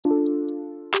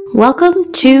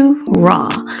Welcome to Raw,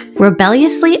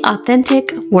 Rebelliously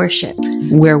Authentic Worship,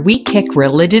 where we kick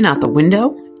religion out the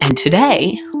window. And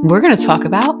today, we're going to talk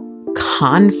about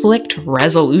conflict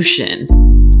resolution.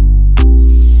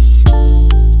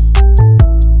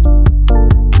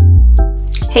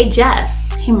 Hey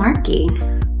Jess. Hey Marky.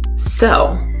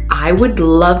 So, I would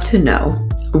love to know,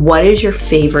 what is your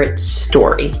favorite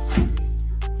story?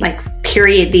 Like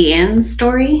period, the end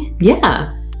story? Yeah.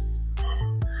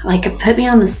 Like it put me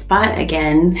on the spot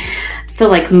again. So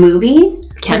like movie?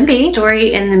 Can be.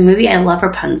 Story in the movie, I love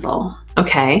Rapunzel.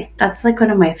 Okay. That's like one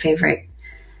of my favorite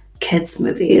kids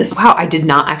movies. Wow, I did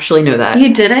not actually know that.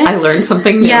 You didn't? I learned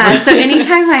something new. Yeah, so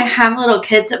anytime I have little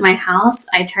kids at my house,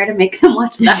 I try to make them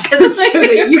watch that because it's so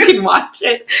that you can watch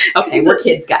it. Okay, we're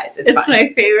kids, guys. It's fine. My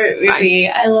favorite movie.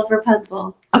 I love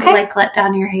Rapunzel. Okay. So like let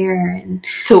down your hair and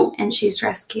she's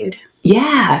rescued.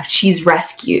 Yeah, she's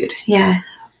rescued. Yeah.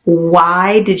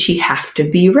 Why did she have to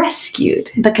be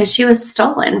rescued? Because she was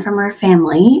stolen from her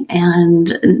family and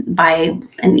by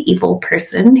an evil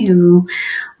person who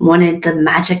wanted the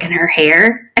magic in her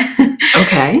hair.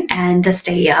 Okay. And to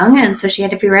stay young. And so she had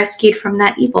to be rescued from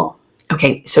that evil.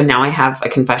 Okay, so now I have a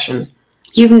confession.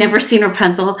 You've never seen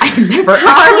Rapunzel? I've never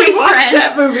How are we watched friends?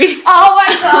 that movie. Oh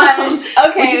my gosh.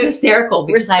 Okay. Which is hysterical.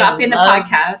 We're stopping the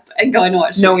podcast and going to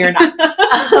watch it. No, we are not.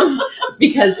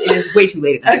 Because it is way too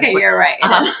late. Okay, you're right.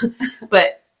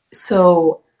 But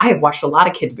so I have watched a lot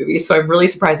of kids' movies, so I'm really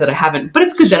surprised that I haven't. But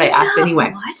it's good that I asked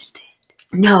anyway. Watched it?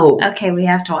 No. Okay, we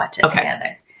have to watch it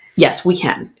together. Yes, we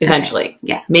can eventually. Okay.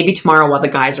 Yeah. Maybe tomorrow while the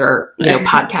guys are,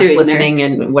 podcast listening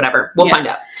and whatever. We'll find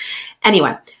out.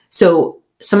 Anyway, so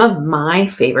some of my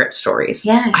favorite stories.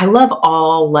 Yeah. I love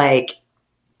all the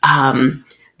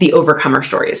Overcomer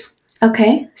stories.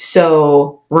 Okay.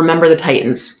 So Remember the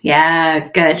Titans. Yeah,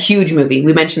 good. Huge movie.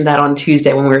 We mentioned that on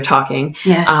Tuesday when we were talking.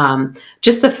 Yeah.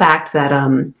 Just the fact that,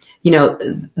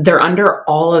 they're under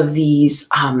all of these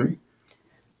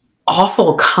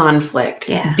awful conflict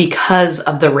because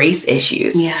of the race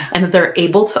issues. Yeah. And that they're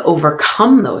able to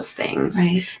overcome those things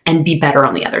and be better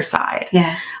on the other side.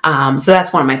 Yeah. So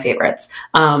that's one of my favorites.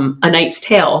 A Knight's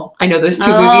Tale. I know those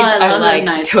two movies I like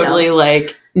totally Tale.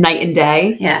 Like night and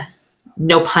day. Yeah.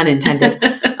 No pun intended.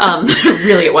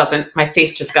 Really, it wasn't. My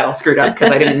face just got all screwed up because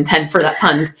I didn't intend for that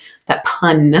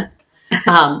pun.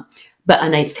 But A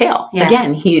Knight's Tale. Yeah.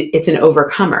 Again, it's an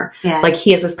overcomer. Yeah. Like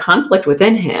he has this conflict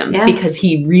within him because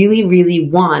he really, really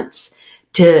wants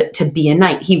to be a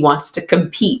knight. He wants to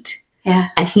compete. Yeah.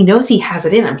 And he knows he has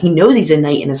it in him. He knows he's a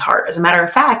knight in his heart. As a matter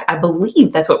of fact, I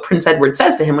believe that's what Prince Edward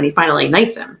says to him when he finally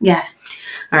knights him. Yeah.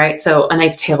 All right. So A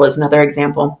Knight's Tale is another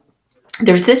example.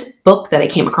 There's this book that I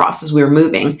came across as we were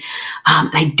moving.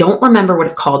 I don't remember what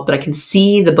it's called, but I can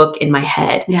see the book in my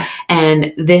head. Yeah.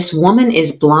 And this woman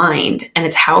is blind, and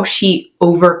it's how she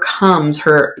overcomes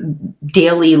her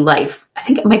daily life. I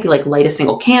think it might be like light a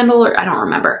single candle, or I don't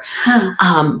remember.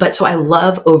 Huh. But so I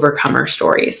love overcomer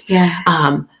stories.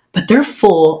 Yeah. But they're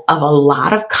full of a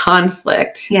lot of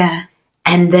conflict. Yeah.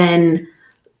 And then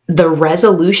the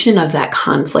resolution of that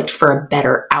conflict for a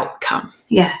better outcome.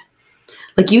 Yeah.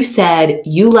 Like you said,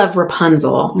 you love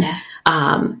Rapunzel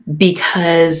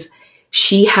because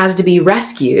she has to be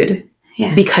rescued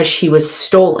because she was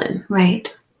stolen.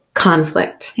 Right.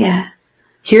 Conflict. Yeah.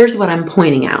 Here's what I'm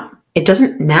pointing out. It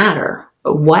doesn't matter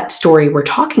what story we're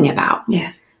talking about.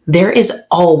 Yeah. There is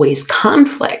always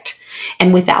conflict.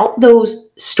 And without those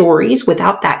stories,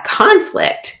 without that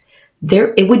conflict,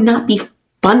 it would not be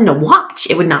fun to watch.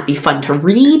 It would not be fun to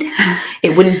read.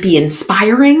 It wouldn't be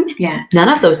inspiring. Yeah. None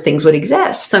of those things would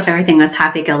exist. So if everything was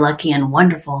happy-go-lucky and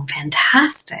wonderful and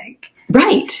fantastic.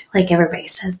 Right. Like everybody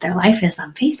says their life is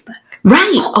on Facebook. Right.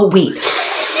 Oh, wait.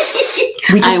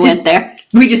 I went there.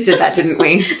 We just did that, didn't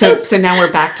we? So now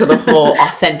we're back to the whole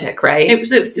authentic, right? It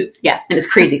was, yeah. And it's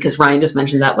crazy because Ryan just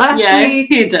mentioned that last week.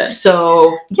 He did.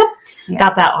 So,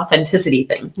 got that authenticity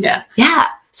thing. Yeah. Yeah.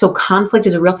 So conflict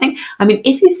is a real thing. I mean,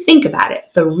 if you think about it,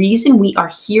 the reason we are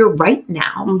here right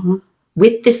now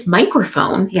with this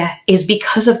microphone is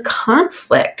because of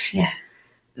conflict. Yeah.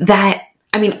 That,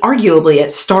 I mean, arguably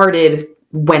it started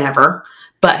whenever,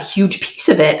 but a huge piece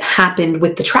of it happened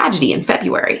with the tragedy in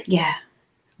February. Yeah.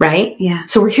 Right? Yeah.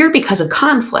 So we're here because of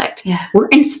conflict. Yeah. We're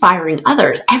inspiring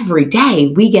others. Every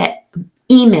day we get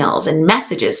emails and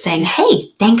messages saying,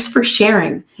 hey, thanks for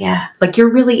sharing. Yeah. Like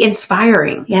you're really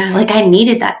inspiring. Yeah. Like I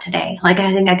needed that today. Like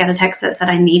I think I got a text that said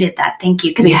I needed that. Thank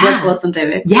you. Because he just listened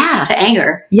to it. Yeah. To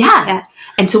anger. Yeah. Yeah.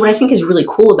 And so what I think is really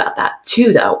cool about that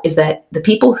too, though, is that the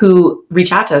people who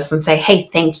reach out to us and say, hey,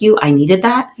 thank you, I needed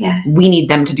that. Yeah. We need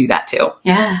them to do that too.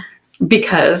 Yeah.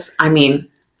 Because, I mean,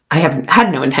 I have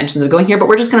had no intentions of going here, but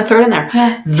we're just going to throw it in there.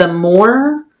 Yeah. The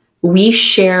more we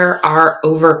share our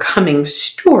overcoming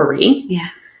story, Yeah.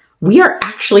 we are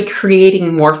actually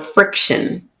creating more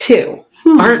friction too,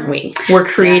 aren't we? We're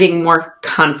creating more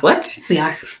conflict. We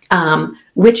are.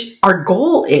 Which our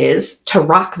goal is to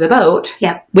rock the boat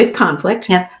Yep. with conflict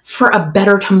Yep. for a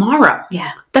better tomorrow.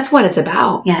 Yeah. That's what it's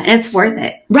about. Yeah. And it's worth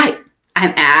it. Right.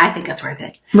 I think it's worth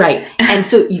it. Right. And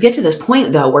so you get to this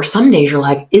point, though, where some days you're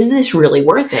like, is this really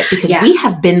worth it? Because Yeah. we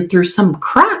have been through some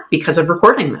crap because of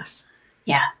recording this.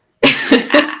 Yeah.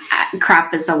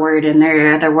 Crap is a word, and there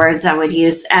are other words I would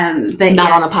use. But Not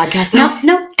yeah. on a podcast, though.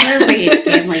 No, we're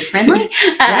family friendly.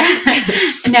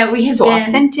 No, we have So been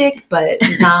authentic, but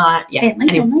not, yeah. family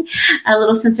Anyway. friendly, a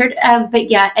little censored.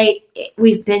 But yeah,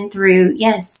 we've been through,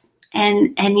 yes.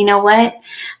 And you know what?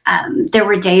 There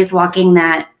were days walking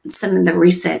some of the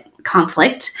recent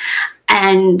conflict,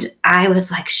 and I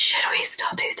was like, should we still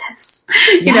do this?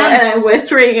 You know, and I'm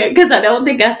whispering it because I don't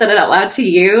think I said it out loud to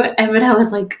you. But I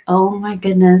was like, oh my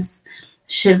goodness,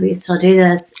 should we still do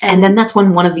this? And then that's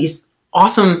when one of these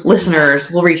awesome listeners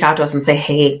will reach out to us and say,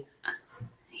 hey,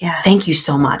 yeah, thank you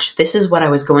so much. This is what I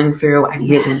was going through. I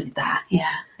really need that. yeah,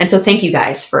 And so thank you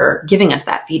guys for giving us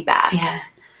that feedback. yeah.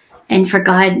 And for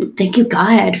God, thank you,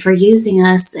 God, for using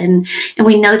us. And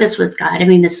we know this was God. I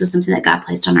mean, this was something that God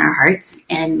placed on our hearts.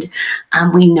 And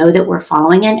we know that we're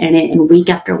following it. And week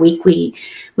after week, we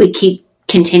keep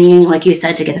continuing, like you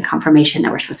said, to get the confirmation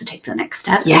that we're supposed to take the next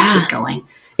step Yeah. and keep going.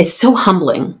 It's so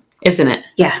humbling, isn't it?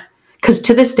 Yeah. Because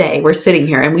to this day, we're sitting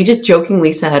here and we just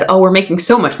jokingly said, oh, we're making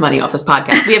so much money off this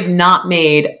podcast. We have not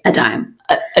made A dime.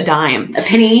 a dime. A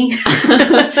penny.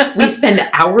 We spend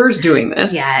hours doing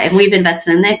this. Yeah. And we've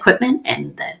invested in the equipment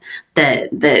and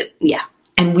yeah.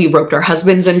 And we roped our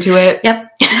husbands into it.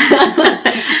 Yep.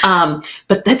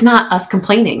 But that's not us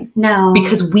complaining. No.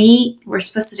 Because we're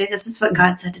supposed to do this. This is what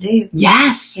God said to do.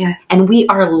 yes. Yeah. And we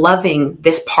are loving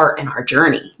this part in our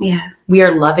journey. Yeah. We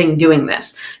are loving doing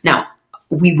this. Now,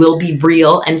 we will be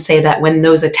real and say that when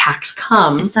those attacks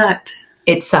come, It sucked.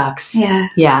 it sucks. Yeah.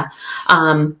 Yeah.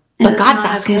 But it's God's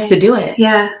not asking okay. us to do it.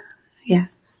 Yeah. Yeah.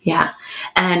 Yeah.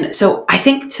 And so I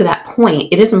think to that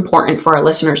point, it is important for our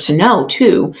listeners to know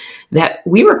too, that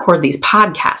we record these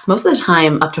podcasts most of the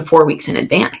time up to 4 weeks in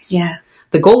advance. Yeah.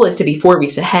 The goal is to be 4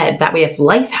 weeks ahead. That way, if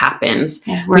life happens,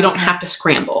 Yeah, we don't have to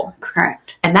scramble.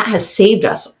 Correct. And that has saved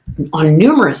us on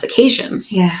numerous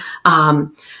occasions. Yeah.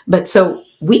 But so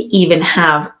we even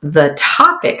have the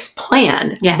topics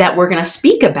planned Yeah. that we're going to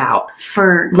speak about.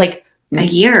 For Like, a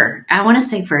year. I want to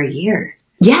say for a year.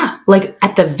 yeah, like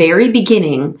at the very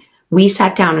beginning, we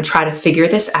sat down to try to figure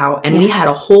this out. And we Yeah. had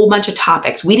a whole bunch of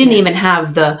topics. We didn't even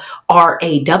have the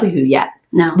RAW yet.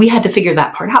 No. We had to figure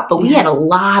that part out, but we Yeah. had a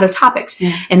lot of topics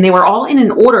Yeah. and they were all in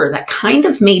an order that kind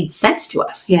of made sense to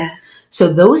us. Yeah.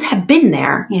 So those have been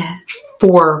there Yeah.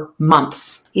 for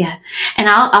months. Yeah. And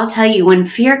I'll tell you, when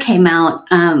Fear came out,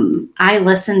 I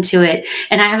listened to it,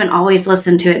 and I haven't always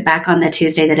listened to it back on the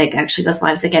Tuesday that it actually goes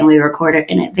live. Again, we record it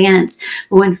in advance.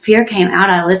 But when Fear came out,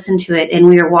 I listened to it, and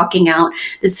we were walking out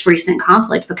this recent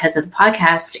conflict because of the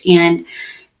podcast, and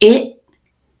it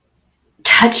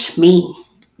touched me.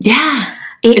 Yeah.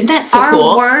 Isn't that so our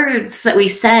cool? words that we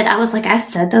said, I was like, I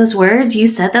said those words. You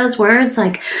said those words.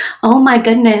 Like, oh my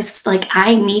goodness. Like,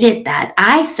 I needed that.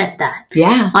 I said that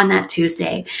Yeah. on that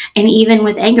Tuesday. And even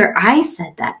with anger, I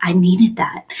said that. I needed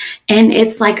that. And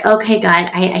it's like, okay, God,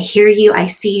 I hear you. I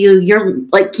see you. You're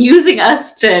like using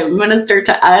us to minister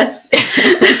to us.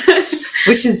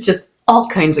 Which is just all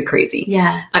kinds of crazy.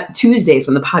 Yeah. Tuesdays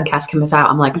when the podcast comes out,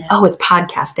 I'm like, Yeah. oh, it's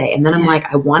podcast day. And then I'm Yeah.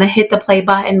 like, I want to hit the play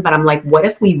button, but I'm like, what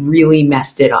if we really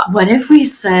messed it up? What if we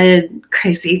said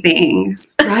crazy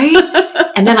things? Right?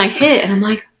 And then I hit and I'm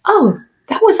like, oh,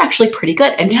 that was actually pretty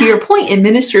good. And to Yeah. your point, it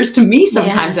ministers to me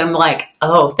sometimes. And I'm like,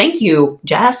 oh, thank you,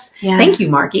 Jess. Yeah. Thank you,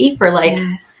 Marky, for like,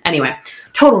 Yeah. anyway,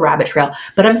 total rabbit trail.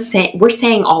 But we're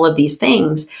saying all of these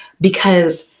things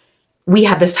because we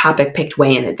have this topic picked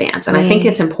way in advance. And I think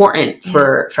it's important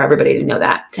for everybody to know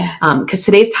that. Yeah. Because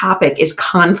today's topic is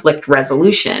conflict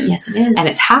resolution. Yes, it is. And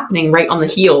it's happening right on the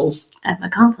heels of a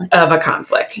conflict. of a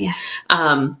conflict. Yeah.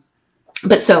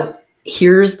 But so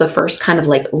here's the first kind of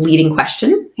like leading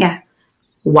question. Yeah.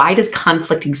 Why does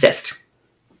conflict exist?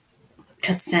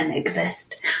 Because sin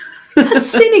exists. Does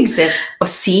sin exist? Oh,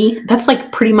 see, that's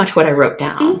like pretty much what I wrote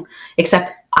down. See?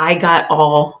 Except I got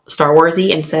all Star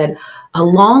Warsy and said, a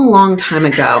long, long time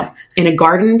ago, in a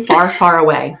garden far, far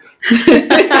away,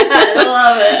 I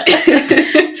love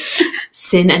it.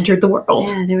 sin entered the world.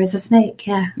 Yeah, there was a snake.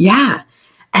 Yeah. Yeah.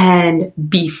 And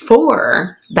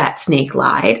before that snake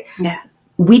lied, Yeah.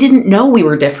 we didn't know we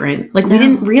were different. Like we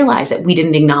didn't realize it. We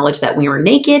didn't acknowledge that we were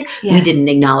naked. Yeah. We didn't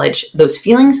acknowledge those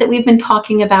feelings that we've been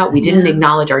talking about. We didn't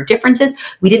acknowledge our differences.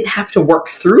 We didn't have to work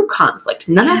through conflict.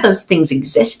 None of those things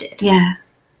existed. Yeah.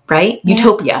 Right? Yeah.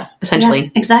 Utopia, essentially.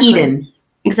 Yeah, exactly. Eden.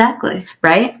 Exactly.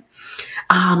 Right?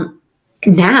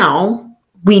 Now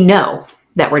we know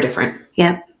that we're different.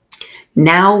 Yep.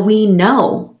 Now we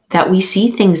know that we see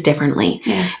things differently.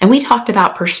 Yeah. And we talked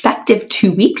about perspective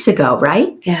 2 weeks ago,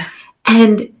 right? Yeah.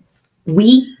 And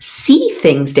we see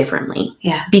things differently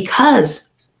Yeah.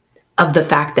 because of the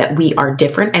fact that we are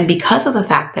different and because of the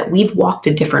fact that we've walked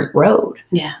a different road.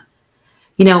 Yeah.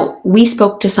 You know, we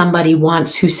spoke to somebody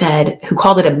once who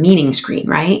called it a meaning screen,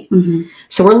 right? Mm-hmm.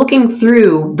 So we're looking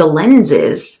through the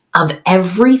lenses of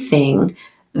everything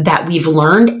that we've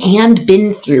learned and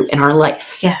been through in our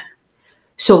life. Yeah.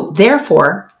 So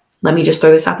therefore, let me just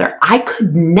throw this out there. I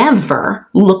could never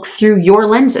look through your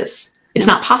lenses. It's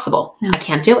not possible. No. I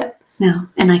can't do it. No.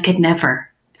 And I could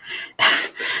never.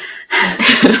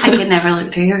 I could never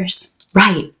look through yours.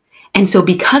 Right. And so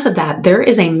because of that, there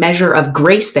is a measure of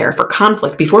grace there for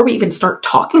conflict before we even start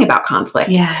talking about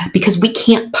conflict. Yeah. Because we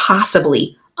can't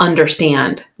possibly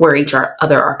understand where each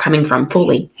other are coming from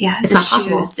fully. Yeah. It's the not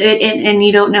possible. shoes. And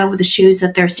you don't know the shoes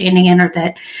that they're standing in or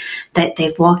that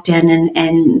they've walked in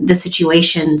and the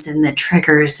situations and the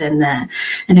triggers and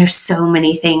there's so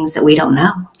many things that we don't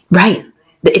know. Right.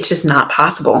 It's just not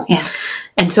possible. Yeah.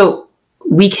 And so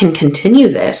we can continue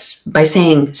this by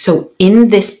saying, so in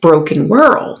this broken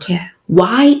world, Yeah.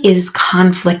 why is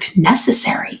conflict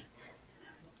necessary?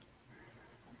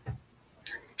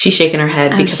 She's shaking her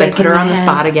head because I put her on the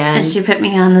spot again. And she put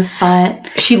me on the spot.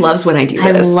 She loves when I do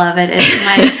I this. love it. It's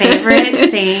my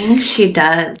favorite thing she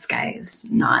does, guys.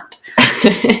 Not.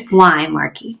 Why,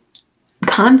 Marky?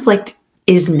 Conflict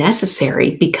is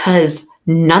necessary because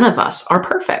none of us are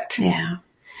perfect. Yeah.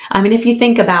 I mean, if you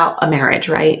think about a marriage,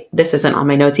 right? This isn't on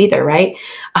my notes either, right?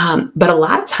 But a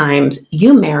lot of times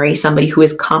you marry somebody who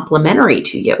is complementary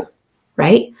to you,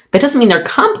 right? That doesn't mean they're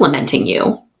complimenting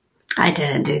you. I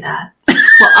didn't do that.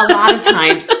 Well, a lot of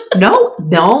times, no,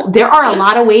 there are a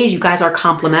lot of ways you guys are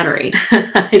complementary.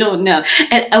 I don't know.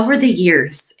 And over the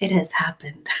years, it has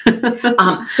happened.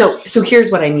 So here's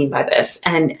what I mean by this.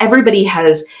 And everybody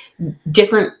has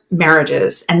different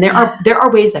marriages, and there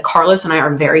are ways that Carlos and I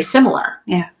are very similar.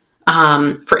 Yeah.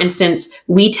 For instance,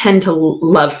 we tend to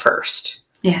love first.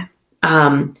 Yeah.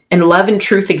 And love and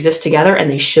truth exist together, and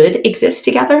they should exist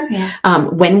together. Yeah.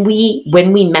 When we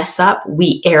mess up,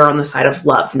 we err on the side of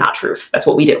love, not truth. That's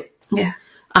what we do. Yeah.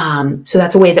 So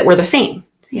that's a way that we're the same.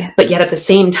 Yeah. But yet at the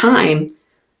same time,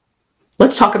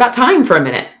 let's talk about time for a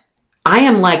minute. I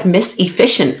am like Miss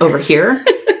Efficient over here.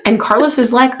 And Carlos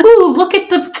is like, ooh, look at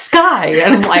the sky.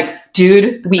 And I'm like,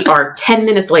 dude, we are 10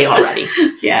 minutes late already.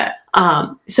 Yeah.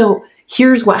 So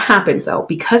here's what happens though.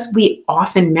 Because we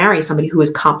often marry somebody who is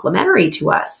complementary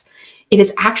to us, it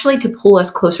is actually to pull us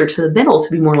closer to the middle to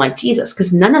be more like Jesus.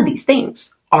 Because none of these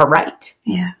things are right.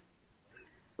 Yeah.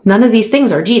 None of these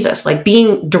things are Jesus. Like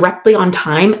being directly on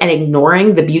time and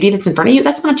ignoring the beauty that's in front of you,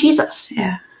 that's not Jesus.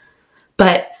 Yeah.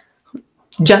 But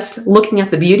just looking at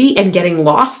the beauty and getting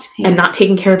lost and not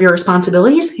taking care of your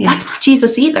responsibilities, that's not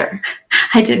Jesus either.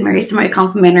 I did marry somebody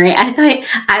complimentary. I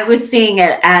thought I was seeing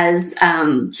it as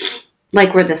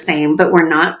like we're the same, but we're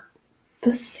not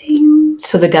the same.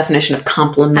 So the definition of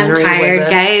complimentary I'm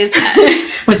tired, guys.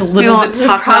 was a little bit of a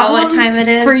talk about what time it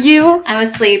is for you. I'm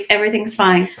asleep. Everything's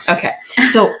fine. Okay.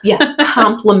 So yeah,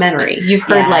 complimentary. You've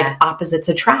heard like opposites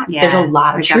attract. Yeah. There's a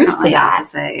lot of truth to that.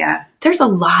 Opposite, yeah. There's a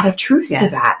lot of truth to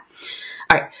that.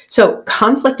 All right. So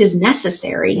conflict is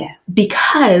necessary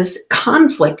because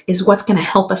conflict is what's going to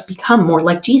help us become more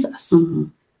like Jesus. Mm-hmm.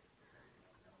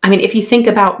 I mean, if you think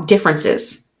about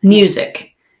differences,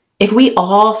 music, if we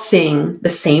all sing the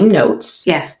same notes,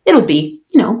 it'll be,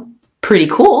 pretty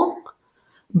cool.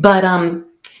 But,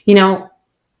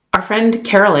 our friend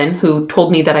Carolyn, who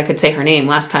told me that I could say her name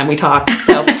last time we talked.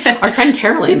 So our friend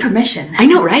Carolyn. Permission. I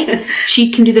know, right?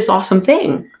 She can do this awesome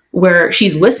thing where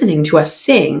she's listening to us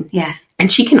sing. Yeah.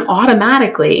 And she can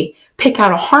automatically pick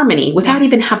out a harmony without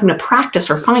even having to practice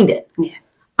or find it. Yeah.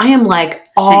 I am like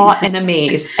awe and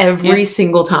amazed every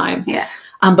single time. Yeah.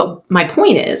 But my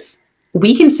point is,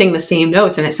 we can sing the same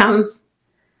notes and it sounds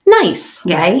nice,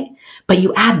 right? But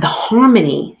you add the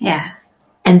harmony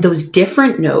and those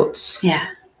different notes. Yeah.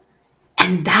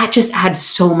 And that just adds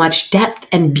so much depth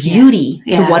and beauty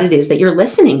to what it is that you're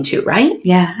listening to, right?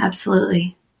 Yeah,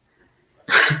 absolutely.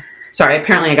 Sorry,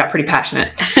 apparently I got pretty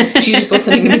passionate. She's just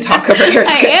listening to me talk over here.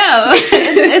 I am.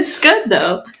 It's good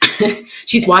though.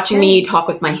 She's watching me talk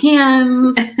with my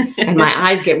hands, and my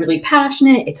eyes get really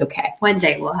passionate. It's okay. One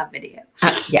day we'll have video.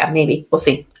 Yeah, maybe. We'll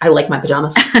see. I like my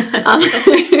pajamas.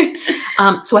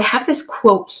 So I have this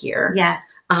quote here. Yeah.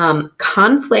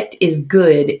 Conflict is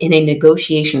good in a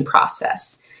negotiation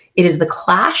process. It is the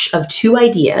clash of two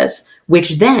ideas,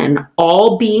 which then,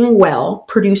 all being well,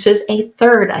 produces a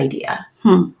third idea.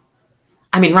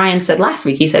 I mean, Ryan said last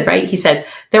week, he said,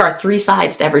 there are three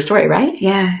sides to every story, right?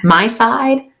 Yeah. My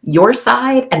side, your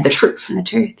side, and the truth. And the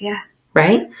truth, yeah.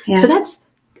 Right? Yeah. So that's,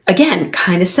 again,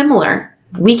 kind of similar.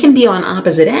 We can be on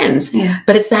opposite ends,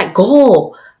 but it's that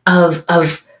goal of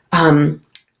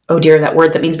oh dear, that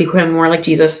word that means becoming more like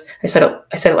Jesus. I said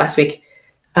it last week.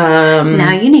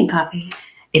 Now you need coffee.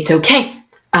 It's okay.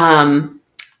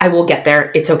 I will get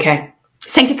there. It's okay.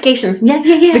 Sanctification. Yeah.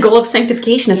 The goal of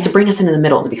sanctification is to bring us into the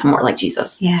middle to become more like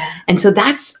Jesus. Yeah. And so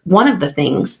that's one of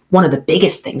the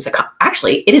biggest things that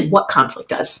actually, it is what conflict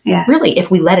does. Yeah. Really, if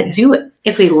we let it do it.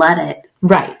 If we let it.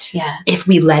 Right. Yeah. If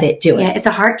we let it do it. Yeah, it's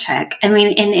a heart check. I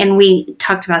mean, and we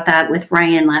talked about that with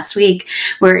Ryan last week,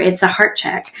 where it's a heart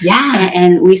check. Yeah.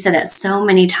 And we said it so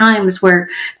many times, where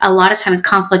a lot of times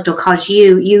conflict will cause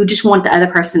you just want the other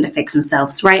person to fix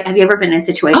themselves, right? Have you ever been in a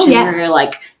situation where you're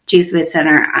like, Jesus was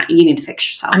sinner, you need to fix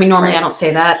yourself? I mean, normally I don't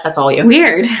say that. That's all you.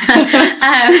 Weird.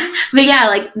 But yeah,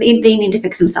 like they need to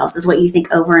fix themselves is what you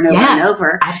think over and over and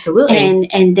over. Absolutely.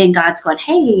 And then God's going,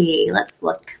 hey, let's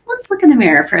look in the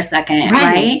mirror for a second,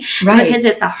 right? Because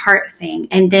it's a heart thing.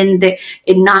 And then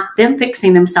not them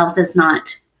fixing themselves is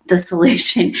not the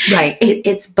solution. Right.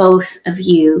 It's both of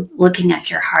you looking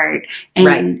at your heart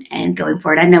and going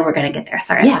forward. I know we're going to get there.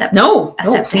 Sorry, I stepped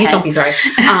please don't be sorry.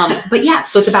 But yeah,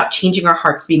 so it's about changing our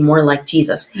hearts to be more like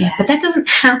Jesus. Yeah. But that doesn't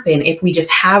happen if we just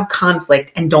have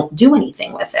conflict and don't do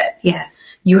anything with it. Yeah.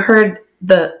 You heard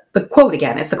the quote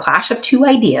again. It's the clash of two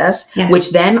ideas,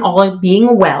 which then, all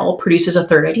being well, produces a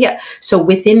third idea. So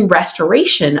within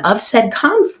restoration of said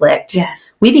conflict,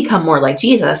 we become more like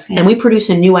Jesus and we produce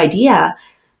a new idea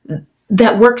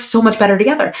that works so much better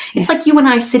together. It's like you and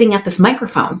I sitting at this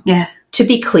microphone. Yeah. To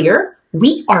be clear,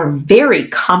 we are very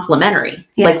complementary.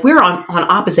 Yeah. Like we're on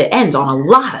opposite ends on a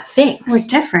lot of things. We're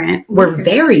different. We're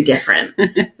very different.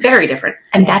 Very different.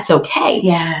 And that's okay.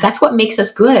 Yeah. That's what makes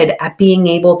us good at being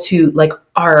able to, like,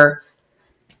 our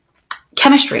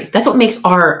chemistry. That's what makes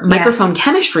our microphone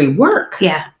chemistry work.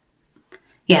 Yeah.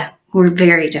 Yeah. We're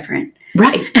very different.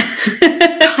 Right.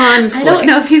 Conflict. I don't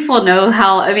know if people know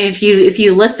how. I mean, if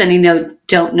you listen and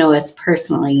don't know us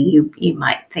personally, you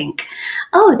might think,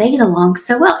 oh, they get along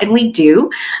so well, and we do.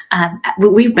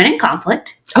 We've been in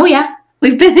conflict. Oh yeah,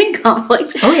 we've been in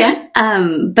conflict. Oh yeah.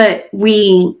 But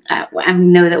I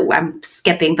know that I'm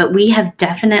skipping, but we have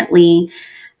definitely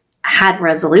had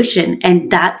resolution, and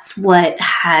that's what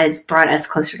has brought us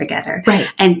closer together. Right.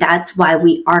 And that's why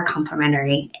we are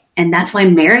complementary. And that's why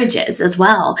marriage is as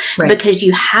well, because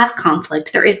you have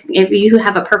conflict. If you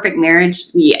have a perfect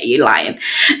marriage, you're lying.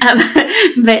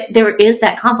 But there is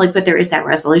that conflict, but there is that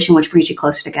resolution, which brings you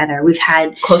closer together. We've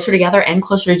had closer together and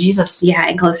closer to Jesus. Yeah.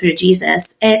 And closer to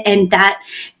Jesus. And that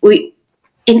in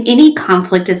any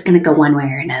conflict, it's going to go one way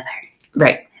or another.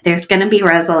 Right. There's going to be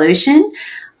resolution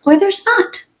or there's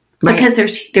not. Right. Because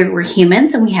we're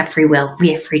humans and we have free will.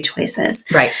 We have free choices.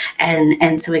 Right.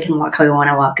 And so we can walk how we want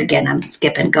to walk. Again, I'm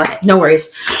skipping. Go ahead. No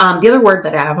worries. The other word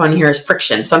that I have on here is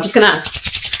friction. So I'm just going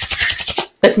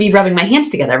to, that's me rubbing my hands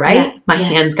together, right? Yeah. My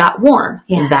hands got warm.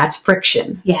 Yeah. That's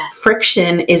friction. Yeah.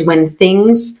 Friction is when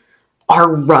things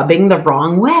are rubbing the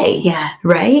wrong way. Yeah.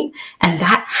 Right? And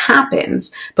that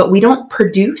happens, but we don't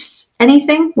produce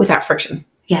anything without friction.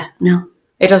 Yeah. No.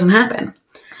 It doesn't happen.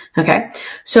 Okay.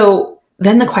 So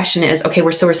then the question is, okay,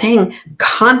 we're saying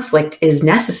conflict is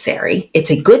necessary. It's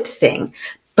a good thing,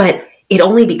 but it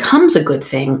only becomes a good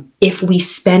thing if we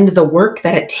spend the work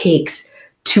that it takes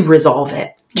to resolve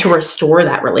it, to restore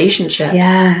that relationship.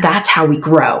 Yeah. That's how we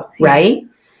grow, right?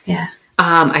 Yeah.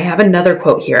 I have another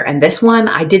quote here, and this one,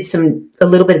 I did a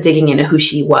little bit of digging into who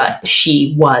she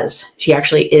was. She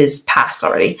actually is passed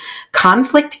already.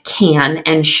 Conflict can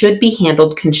and should be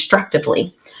handled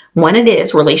constructively. When it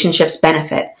is, relationships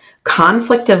benefit.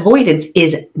 Conflict avoidance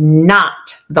is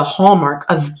not the hallmark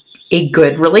of a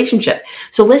good relationship.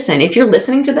 So listen, if you're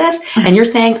listening to this and you're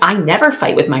saying, I never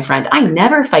fight with my friend, I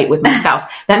never fight with my spouse,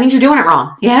 that means you're doing it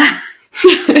wrong. Yeah.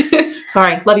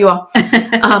 Sorry. Love you all.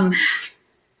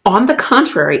 On the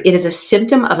contrary, it is a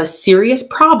symptom of a serious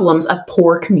problems of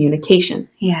poor communication.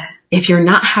 Yeah. If you're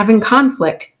not having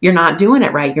conflict, you're not doing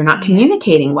it right. You're not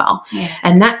communicating well. Yeah.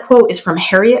 And that quote is from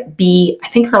Harriet B. I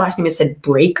think her last name is said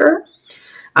Breaker.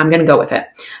 I'm going to go with it.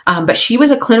 But she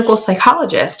was a clinical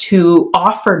psychologist who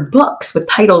offered books with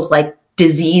titles like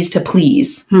Disease to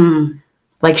Please.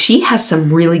 Like, she has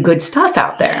some really good stuff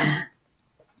out there.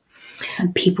 Yeah.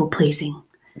 Some people pleasing.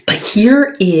 But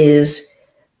here is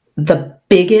the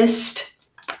biggest,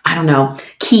 I don't know,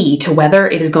 key to whether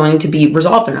it is going to be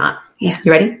resolved or not. Yeah.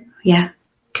 You ready? Yeah.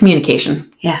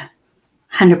 Communication. Yeah.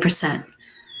 100%.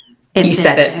 You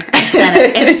said it. I said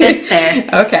it. It fits there.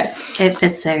 Okay. It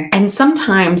fits there. And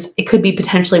sometimes it could be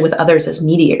potentially with others as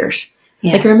mediators.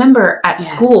 Yeah. Like, I remember at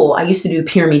school, I used to do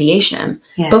peer mediation,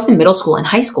 both in middle school and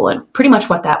high school. And pretty much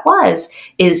what that was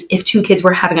is if two kids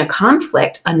were having a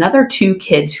conflict, another two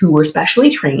kids who were specially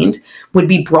trained would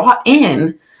be brought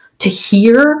in to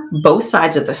hear both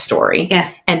sides of the story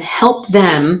and help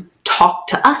them talk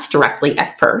to us directly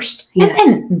at first and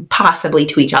then possibly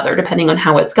to each other, depending on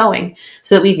how it's going,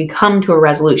 so that we could come to a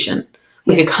resolution.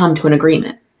 We could come to an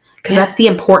agreement. Because that's the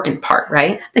important part,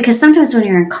 right? Because sometimes when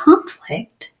you're in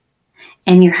conflict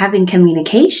and you're having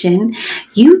communication,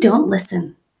 you don't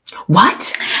listen.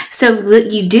 What? So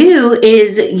what you do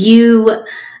is you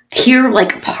hear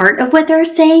like part of what they're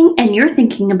saying and you're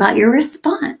thinking about your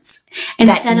response.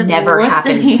 Instead that of never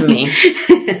happens to me.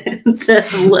 Instead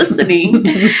of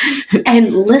listening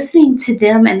and listening to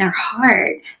them and their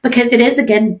heart, because it is,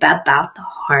 again, about the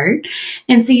heart.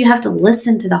 And so you have to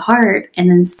listen to the heart and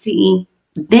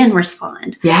then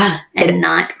respond. Yeah. And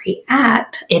not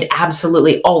react. It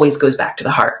absolutely always goes back to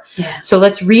the heart. Yeah. So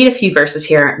let's read a few verses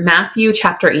here. Matthew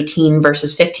chapter 18,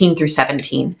 verses 15 through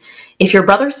 17. If your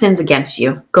brother sins against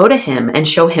you, go to him and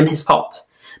show him his fault.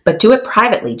 But do it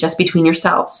privately, just between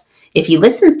yourselves. If he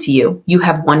listens to you, you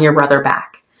have won your brother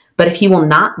back. But if he will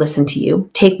not listen to you,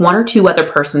 take one or two other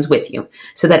persons with you,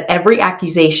 so that every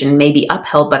accusation may be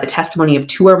upheld by the testimony of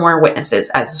two or more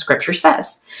witnesses, as the scripture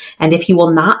says. And if he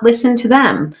will not listen to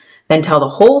them, then tell the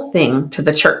whole thing to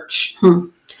the church.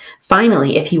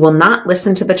 Finally, if he will not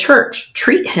listen to the church,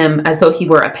 treat him as though he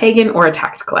were a pagan or a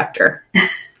tax collector.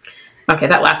 Okay,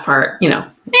 that last part,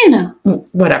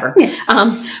 whatever.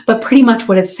 Yeah. But pretty much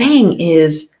what it's saying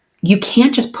is you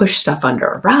can't just push stuff under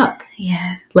a rug.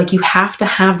 Yeah. Like, you have to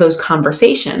have those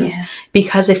conversations,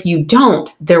 because if you don't,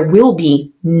 there will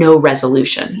be no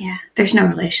resolution. Yeah. There's no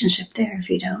relationship there if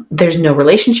you don't. There's no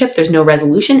relationship, there's no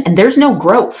resolution, and there's no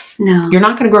growth. No. You're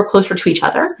not going to grow closer to each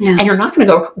other, No. and you're not going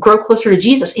to grow closer to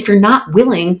Jesus if you're not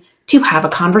willing to have a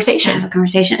conversation. Have a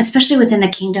conversation, especially within the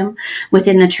kingdom,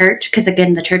 within the church, because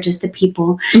again, the church is the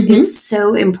people. It's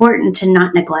so important to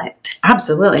not neglect.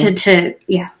 Absolutely.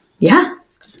 Yeah.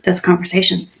 Those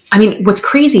conversations. I mean, what's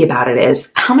crazy about it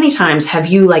is, how many times have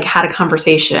you had a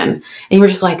conversation and you were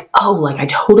just like, oh, I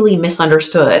totally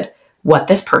misunderstood what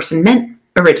this person meant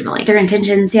originally. Their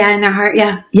intentions, in their heart,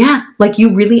 Yeah,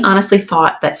 you really honestly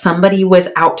thought that somebody was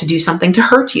out to do something to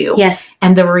hurt you. Yes.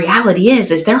 And the reality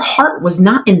is their heart was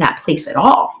not in that place at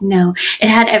all. No, it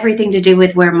had everything to do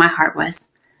with where my heart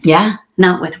was. Yeah.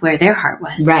 Not with where their heart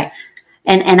was. Right.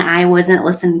 And I wasn't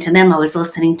listening to them. I was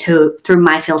listening through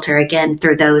my filter, again,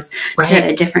 through those, to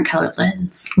a different colored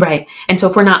lens. Right. And so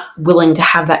if we're not willing to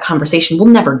have that conversation, we'll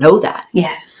never know that.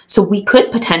 Yeah. So we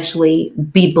could potentially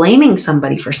be blaming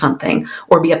somebody for something,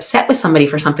 or be upset with somebody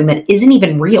for something that isn't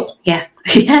even real. Yeah.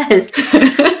 Yes.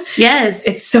 Yes.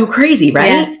 It's so crazy,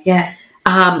 right? Yeah.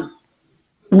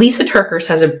 Lisa TerKeurst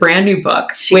has a brand new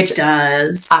book. She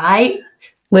does.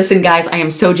 Listen, guys, I am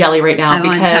so jelly right now I'm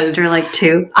because on chapter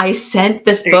 2. I sent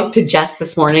this book to Jess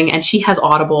this morning, and she has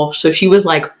Audible. So she was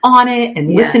on it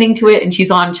and listening to it, and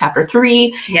she's on chapter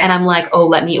 3. Yeah. And I'm like, oh,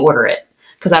 let me order it,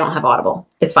 because I don't have Audible.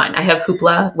 It's fine. I have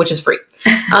Hoopla, which is free.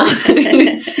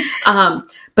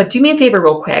 But do me a favor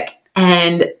real quick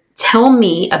and tell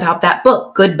me about that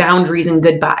book, Good Boundaries and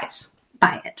Goodbyes.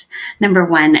 Buy it. Number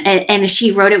one. And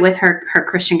she wrote it with her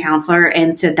Christian counselor.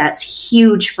 And so that's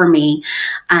huge for me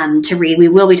to read. We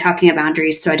will be talking about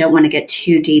boundaries, so I don't want to get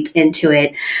too deep into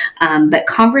it. But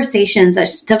conversations,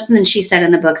 something she said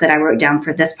in the book that I wrote down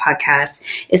for this podcast,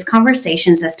 is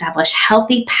conversations establish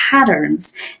healthy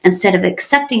patterns instead of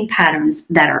accepting patterns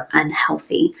that are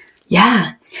unhealthy.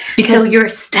 Yeah. So you're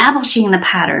establishing the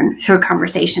pattern through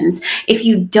conversations. If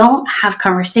you don't have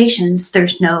conversations,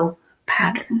 there's no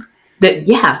pattern.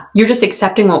 You're just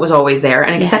accepting what was always there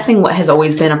and accepting what has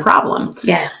always been a problem.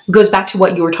 Yeah. It goes back to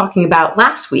what you were talking about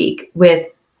last week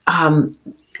with,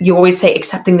 you always say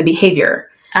accepting the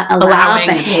behavior. Allowing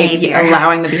behavior.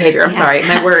 Allowing the behavior. I'm sorry.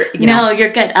 My word. No,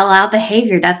 you're good. Allow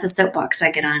behavior. That's a soapbox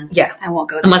I get on. Yeah. I won't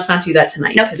go there. And let's not do that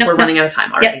tonight, because we're running out of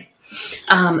time already.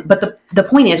 Yep. But the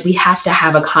point is, we have to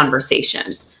have a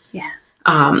conversation. Yeah.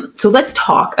 So let's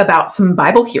talk about some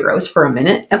Bible heroes for a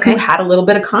minute who had a little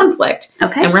bit of conflict.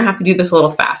 Okay. And we're going to have to do this a little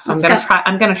fast. So I'm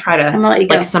going to try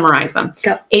to summarize them.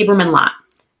 Go. Abram and Lot.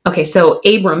 Okay, so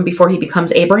Abram, before he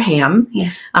becomes Abraham,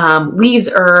 leaves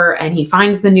Ur and he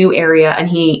finds the new area, and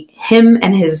him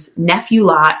and his nephew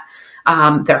Lot,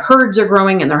 their herds are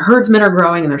growing and their herdsmen are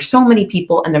growing, and there's so many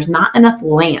people and there's not enough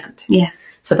land. Yeah.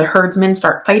 So the herdsmen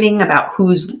start fighting about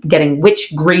who's getting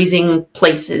which grazing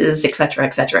places, et cetera,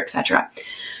 et cetera, et cetera.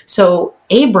 So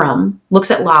Abram looks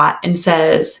at Lot and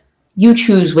says, you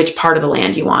choose which part of the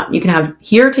land you want. You can have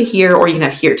here to here, or you can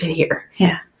have here to here.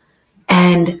 Yeah.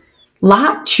 And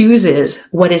Lot chooses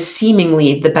what is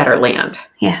seemingly the better land.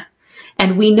 Yeah.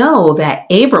 And we know that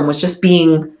Abram was just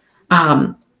being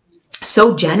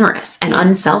so generous and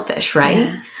unselfish,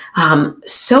 right? Yeah.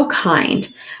 So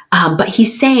kind. But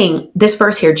he's saying, this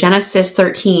verse here, Genesis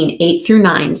 13,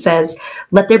 8-9 says,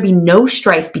 let there be no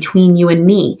strife between you and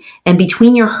me, and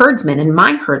between your herdsmen and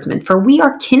my herdsmen, for we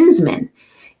are kinsmen.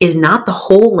 Is not the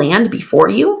whole land before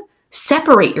you?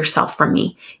 Separate yourself from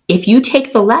me. If you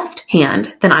take the left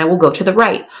hand, then I will go to the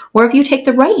right. Or if you take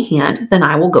the right hand, then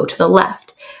I will go to the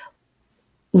left.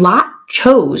 Lot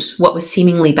chose what was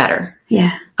seemingly better.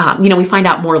 Yeah. We find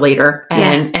out more later,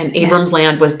 and Abram's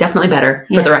land was definitely better,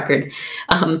 for the record.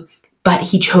 But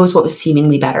he chose what was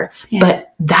seemingly better. Yeah.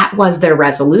 But that was their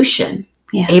resolution.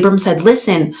 Yeah. Abram said,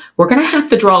 listen, we're going to have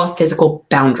to draw a physical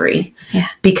boundary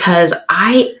because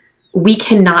we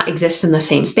cannot exist in the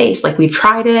same space. Like, we've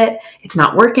tried it. It's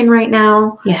not working right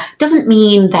now. Yeah. Doesn't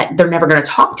mean that they're never going to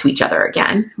talk to each other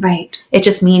again. Right. It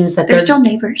just means that they're still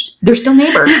neighbors. They're still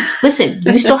neighbors. Listen,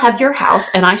 you still have your house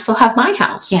and I still have my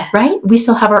house. Yeah. Right? We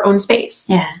still have our own space.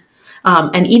 Yeah.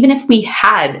 And even if we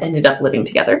had ended up living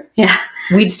together,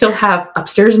 we'd still have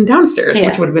upstairs and downstairs,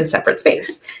 which would have been separate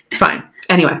space. It's fine.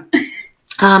 Anyway.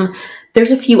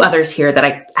 There's a few others here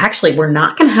that we're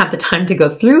not going to have the time to go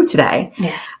through today.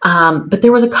 Yeah. But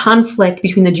there was a conflict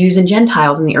between the Jews and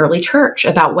Gentiles in the early church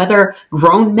about whether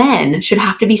grown men should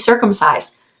have to be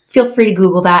circumcised. Feel free to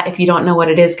Google that if you don't know what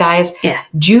it is, guys. Yeah.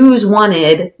 Jews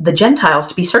wanted the Gentiles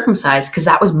to be circumcised because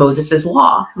that was Moses'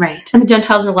 law. Right. And the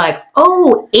Gentiles are like,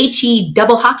 oh, HE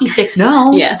double hockey sticks,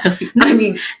 no. Yeah. I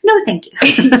mean, no, thank you.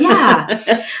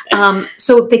 Yeah.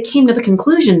 So they came to the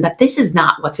conclusion that this is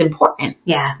not what's important.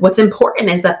 Yeah. What's important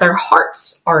is that their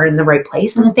hearts are in the right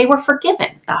place and that they were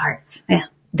forgiven. The hearts. Yeah.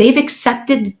 They've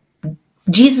accepted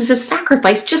Jesus'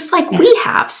 sacrifice just like we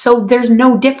have. So there's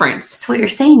no difference. So what you're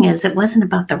saying is it wasn't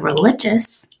about the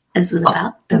religious. This was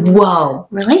about the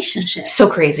relationship. So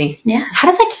crazy. Yeah. How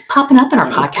does that keep popping up in our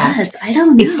podcast? Does. I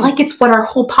don't know. It's like it's what our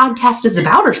whole podcast is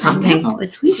about or something. Oh,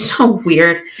 it's weird. So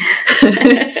weird.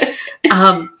 And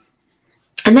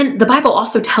then the Bible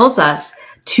also tells us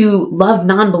to love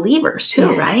non-believers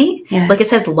too, right? Yeah. Like it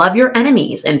says, love your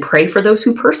enemies and pray for those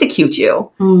who persecute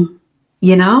you. Mm.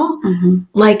 You know? Mm-hmm.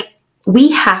 Like,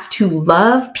 we have to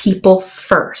love people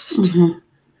first.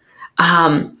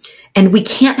 Mm-hmm. And we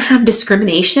can't have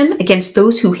discrimination against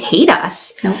those who hate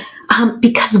us. Nope.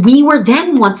 Because we were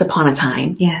them once upon a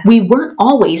time. Yeah. We weren't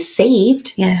always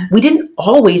saved. Yeah. We didn't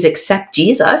always accept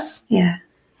Jesus. Yeah.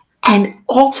 And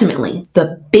ultimately,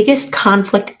 the biggest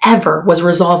conflict ever was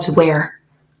resolved where?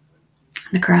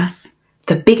 On the cross.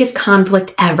 The biggest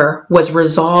conflict ever was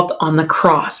resolved on the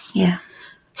cross. Yeah.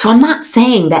 So I'm not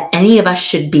saying that any of us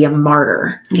should be a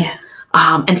martyr. Yeah.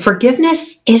 And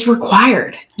forgiveness is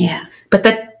required. Yeah. But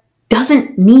that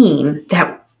doesn't mean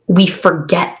that we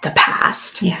forget the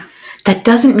past. Yeah. That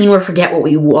doesn't mean we forget what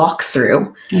we walk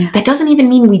through. Yeah. That doesn't even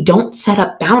mean we don't set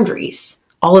up boundaries.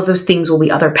 All of those things will be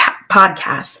other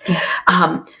podcasts.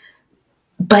 Yeah.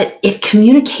 But if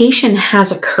communication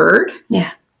has occurred,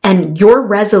 yeah, and your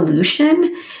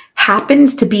resolution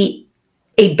happens to be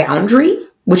a boundary,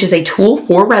 which is a tool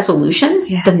for resolution,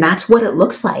 yeah, then that's what it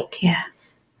looks like. Yeah.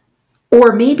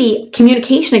 Or maybe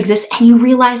communication exists and you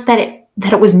realize that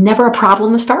it was never a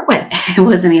problem to start with. It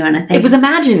wasn't even a thing. It was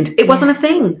imagined. It wasn't a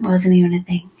thing. It wasn't even a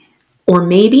thing. Or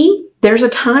maybe there's a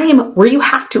time where you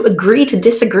have to agree to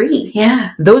disagree.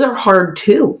 Yeah. Those are hard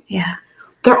too. Yeah.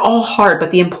 They're all hard,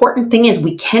 but the important thing is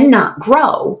we cannot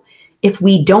grow if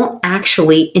we don't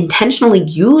actually intentionally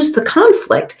use the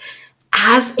conflict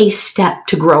as a step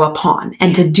to grow upon.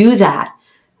 And to do that,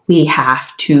 we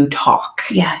have to talk.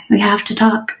 Yeah, we have to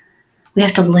talk. We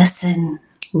have to listen.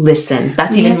 Listen.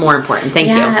 That's even more important. Thank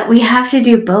you. Yeah, we have to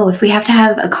do both. We have to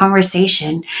have a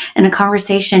conversation. And a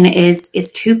conversation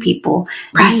is two people.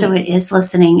 Right. And so it is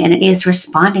listening and it is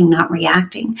responding, not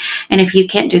reacting. And if you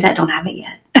can't do that, don't have it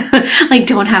yet. Like,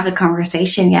 don't have the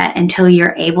conversation yet until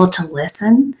you're able to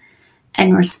listen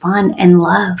and respond and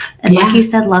love. And like you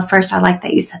said, love first. I like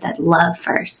that you said that, love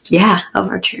first. Yeah.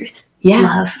 Over truth.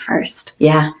 love first.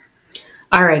 Yeah.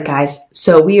 All right, guys.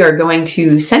 So we are going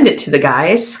to send it to the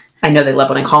guys. I know they love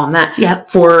when I call them that. Yep.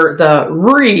 For the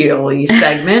really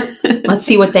segment. Let's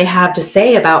see what they have to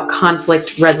say about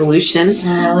conflict resolution.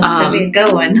 This should be a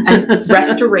good one. And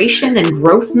restoration and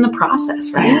growth in the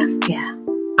process, right? Yeah.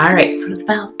 All right. That's what it's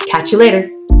about. Catch you later.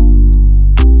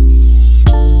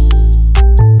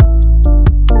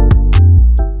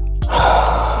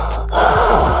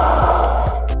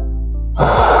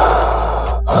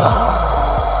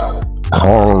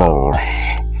 Carlos,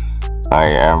 I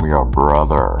am your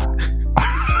brother.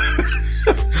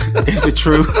 Is it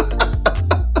true?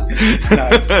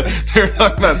 Nice. They were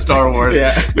talking about Star Wars.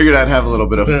 Yeah. Figured I'd have a little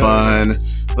bit of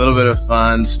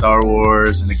fun. Star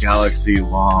Wars in a galaxy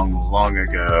long, long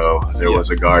ago. There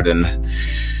was a garden.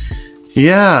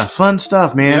 Yeah, fun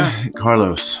stuff, man. Yeah.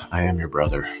 Carlos, I am your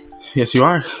brother. Yes, you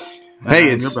are.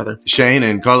 Hey, I'm it's your brother. Shane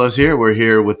and Carlos here. We're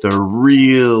here with the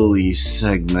really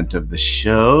segment of the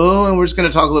show, and we're just going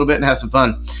to talk a little bit and have some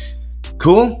fun.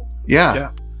 Cool?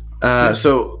 Yeah.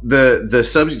 So the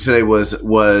subject today was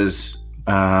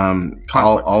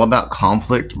all about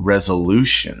conflict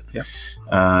resolution. Yeah.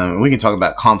 We can talk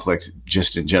about conflict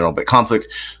just in general, but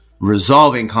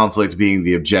resolving conflict being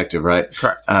the objective, right?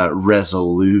 Correct.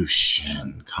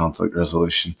 Conflict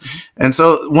resolution. And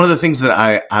so one of the things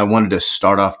that I wanted to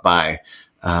start off by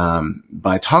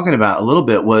talking about a little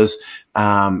bit was,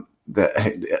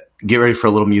 get ready for a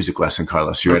little music lesson,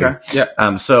 Carlos. You ready? Okay.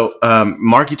 Yeah. So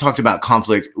Marky talked about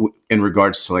conflict in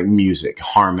regards to like music,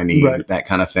 harmony, right, that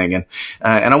kind of thing. And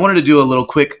I wanted to do a little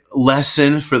quick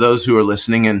lesson for those who are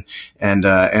listening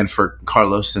and for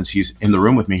Carlos, since he's in the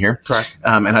room with me here. Correct.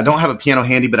 And I don't have a piano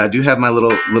handy, but I do have my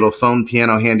little phone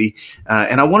piano handy.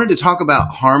 And I wanted to talk about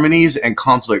harmonies and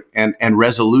conflict and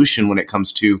resolution when it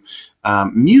comes to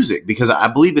music, because I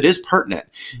believe it is pertinent.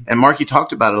 And Marky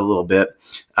talked about it a little bit.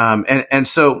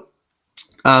 So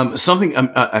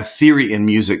a theory in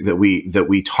music that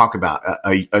we talk about,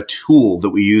 a tool that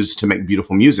we use to make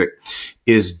beautiful music,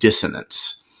 is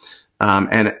dissonance.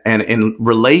 And in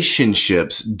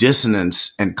relationships,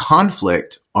 dissonance and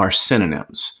conflict are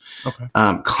synonyms. Okay.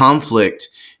 Conflict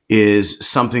is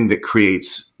something that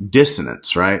creates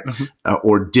dissonance, right? Mm-hmm.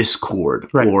 Or discord,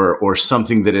 right, or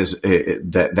something that is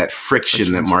that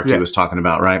friction that Marky was talking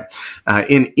about, right?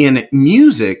 In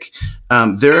music,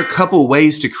 there are a couple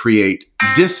ways to create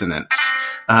dissonance.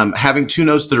 Having two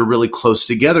notes that are really close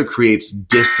together creates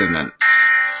dissonance.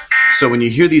 So when you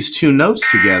hear these two notes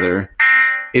together,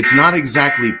 it's not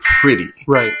exactly pretty,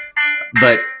 right?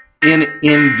 But in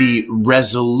the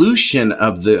resolution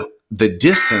of the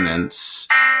dissonance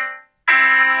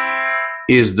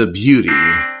is the beauty.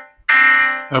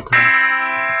 Okay.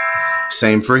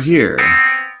 Same for here.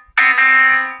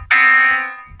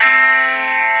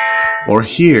 Or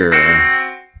here.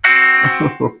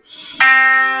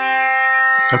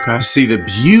 Okay. See, the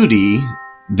beauty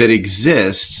that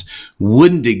exists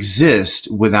wouldn't exist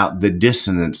without the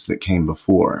dissonance that came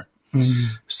before.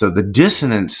 So the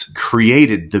dissonance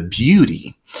created the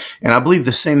beauty. And I believe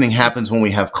the same thing happens when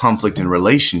we have conflict in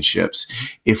relationships.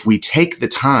 If we take the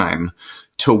time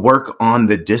to work on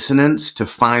the dissonance, to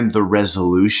find the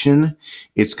resolution,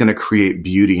 it's going to create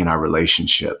beauty in our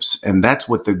relationships. And that's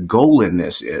what the goal in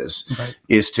this is, right,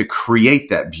 is to create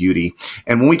that beauty.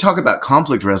 And when we talk about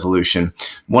conflict resolution,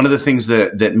 one of the things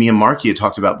that me and Marky had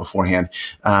talked about beforehand,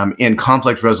 in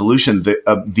conflict resolution,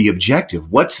 the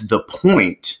objective, what's the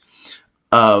point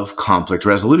of conflict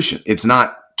resolution? It's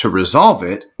not to resolve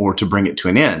it or to bring it to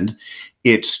an end.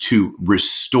 It's to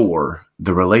restore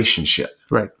the relationship.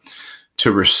 right.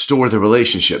 To restore the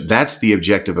relationship. That's the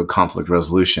objective of conflict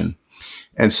resolution.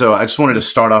 And so I just wanted to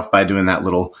start off by doing that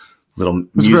little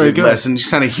music lesson, just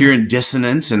kind of hearing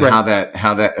dissonance and right,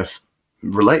 how that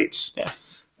relates. Yeah.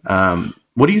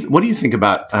 What do you think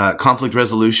about conflict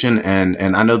resolution?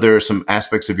 And I know there are some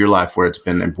aspects of your life where it's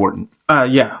been important.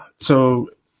 Yeah. So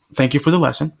thank you for the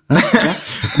lesson.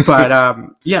 But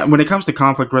when it comes to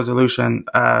conflict resolution,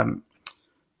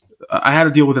 I had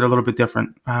to deal with it a little bit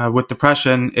different. With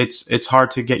depression, it's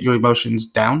hard to get your emotions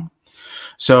down.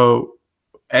 So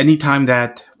anytime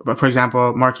that, for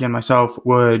example, Marky and myself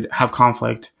would have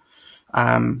conflict,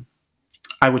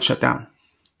 I would shut down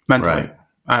mentally.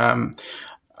 Right.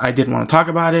 I didn't want to talk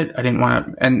about it. I didn't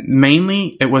want to, and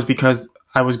mainly it was because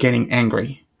I was getting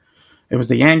angry. It was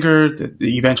the anger that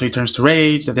eventually turns to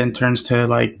rage, that then turns to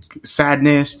like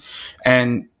sadness.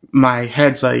 And my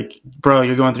head's like, bro,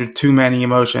 you're going through too many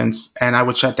emotions. And I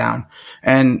would shut down.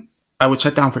 And I would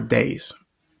shut down for days.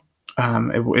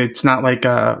 It's not like,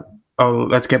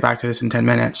 let's get back to this in 10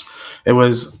 minutes. It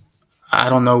was, I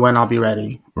don't know when I'll be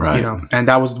ready. Right. You know, and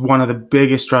that was one of the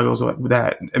biggest struggles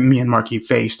that me and Marky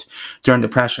faced during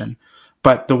depression.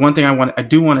 But the one thing I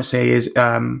do want to say is,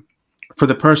 for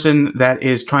the person that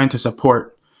is trying to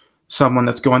support someone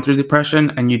that's going through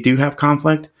depression and you do have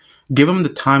conflict, give them the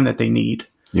time that they need.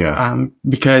 Yeah.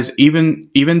 Because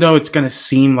even though it's going to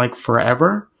seem like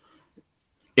forever,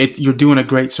 you're doing a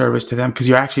great service to them because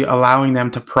you're actually allowing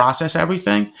them to process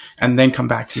everything and then come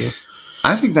back to you.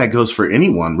 I think that goes for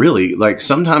anyone, really. Like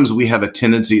sometimes we have a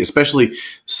tendency, especially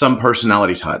some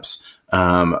personality types.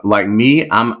 Like me,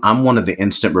 I'm one of the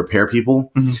instant repair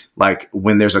people. Mm-hmm. Like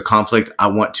when there's a conflict, I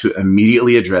want to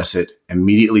immediately address it,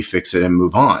 immediately fix it, and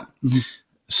move on. Mm-hmm.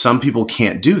 Some people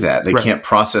can't do that. They Right. can't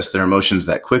process their emotions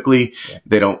that quickly. Yeah.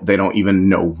 They don't even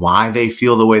know why they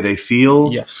feel the way they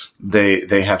feel. Yes.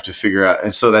 They have to figure out.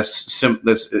 And so that's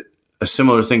a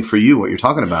similar thing for you. What you're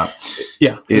talking about,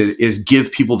 Yeah, is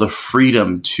give people the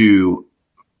freedom to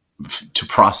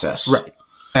process. right.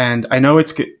 And I know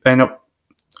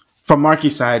from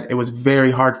Marky's side, it was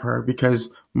very hard for her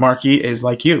because Marky is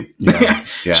like you. Yeah.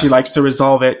 Yeah. She likes to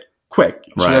resolve it quick.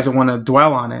 She Right. doesn't want to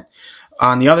dwell on it.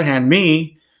 On the other hand,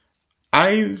 me,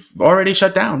 I've already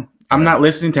shut down. I'm not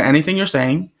listening to anything you're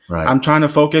saying. Right. I'm trying to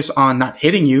focus on not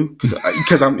hitting you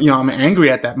because I'm angry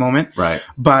at that moment. Right.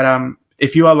 But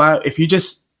if you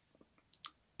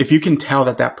can tell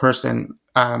that person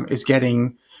is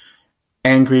getting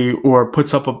angry or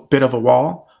puts up a bit of a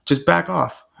wall, just back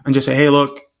off and just say, hey,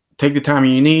 look, take the time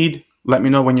you need. Let me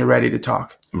know when you're ready to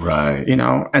talk. Right. You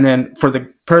know, and then for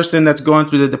the person that's going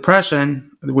through the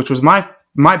depression, which was my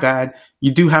bad,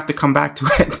 you do have to come back to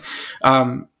it.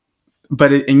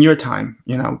 But in your time,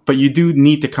 you know, but you do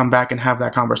need to come back and have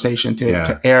that conversation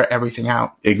to air everything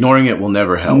out. Ignoring it will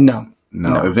never help. No.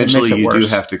 Eventually you do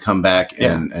have to come back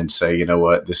Yeah. and say, you know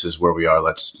what, this is where we are.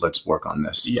 Let's work on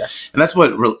this. Yes. And that's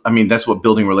what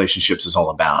building relationships is all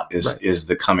about is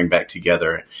the coming back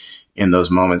together in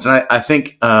those moments. And I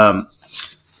think,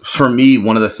 for me,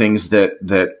 one of the things that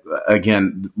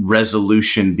again,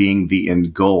 resolution being the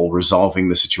end goal, resolving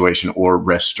the situation or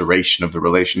restoration of the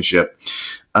relationship.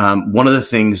 One of the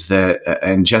things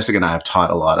and Jessica and I have taught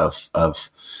a lot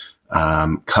of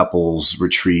couples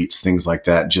retreats, things like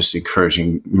that, just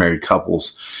encouraging married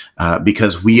couples,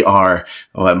 because we are,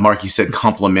 Marky said,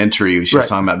 complementary. She was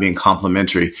talking about being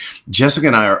complementary. Jessica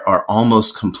and I are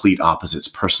almost complete opposites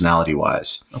personality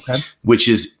wise. Okay. Which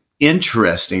is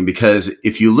interesting because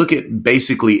if you look at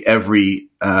basically every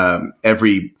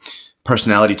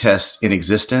personality test in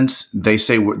existence, they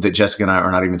say that Jessica and I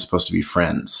are not even supposed to be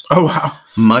friends. Oh, wow.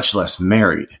 Much less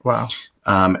married. Wow.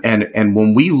 And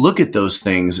when we look at those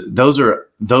things, those are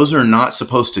not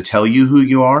supposed to tell you who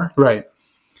you are. Right.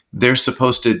 They're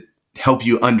supposed to help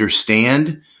you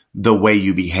understand the way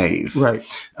you behave. Right.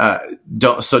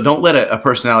 Don't let a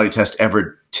personality test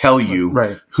ever tell you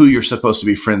who you're supposed to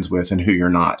be friends with and who you're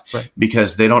not,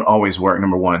 because they don't always work.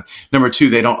 Number one. Number two,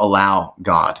 they don't allow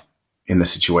God in the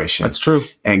situation. That's true.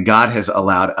 And God has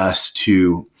allowed us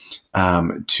to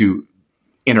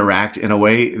interact in a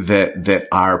way that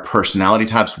our personality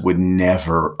types would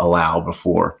never allow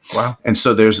before. Wow. And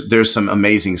so there's some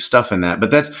amazing stuff in that,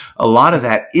 but a lot of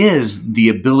that is the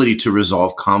ability to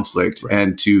resolve conflict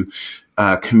and to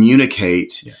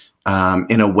communicate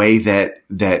in a way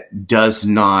that does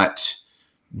not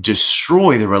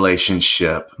destroy the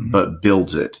relationship, but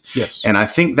builds it. Yes. And I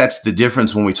think that's the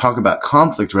difference when we talk about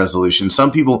conflict resolution.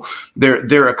 Some people,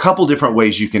 there are a couple different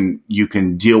ways you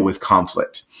can deal with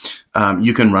conflict.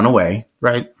 You can run away.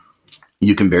 Right.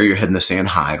 You can bury your head in the sand,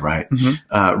 hide, right?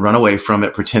 Mm-hmm. Run away from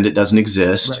it, pretend it doesn't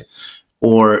exist. Right.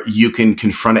 Or you can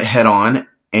confront it head on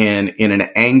and in an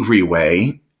angry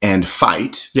way and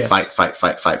fight,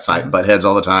 fight, butt heads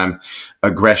all the time,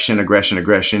 aggression.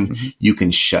 Mm-hmm. You can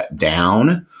shut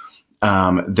down.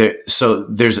 So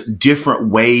there's different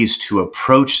ways to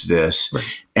approach this.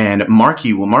 Right. And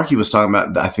Marky was talking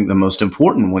about, I think the most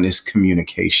important one is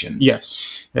communication.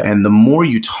 Yes. Yeah. And the more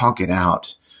you talk it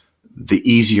out, the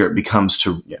easier it becomes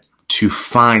to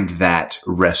find that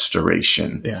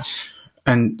restoration. Yeah.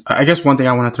 And I guess one thing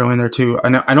I want to throw in there too,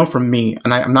 I know for me,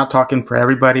 and I'm not talking for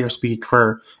everybody or speak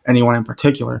for anyone in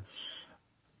particular,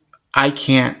 I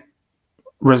can't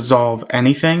resolve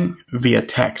anything via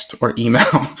text or email.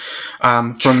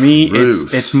 For me,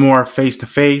 it's more face to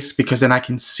face because then I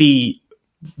can see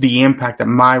the impact that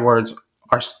my words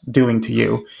are doing to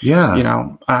you. Yeah. You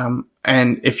know,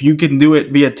 and if you can do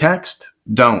it via text,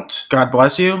 don't. God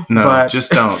bless you. No, but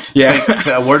just don't. Yeah. Take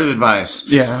a word of advice.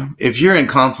 Yeah. If you're in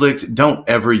conflict, don't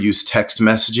ever use text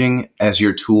messaging as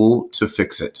your tool to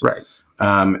fix it. Right.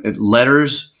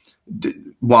 Letters,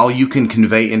 while you can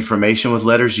convey information with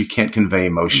letters, you can't convey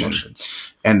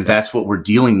emotions. And that's what we're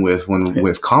dealing with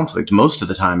with conflict. Most of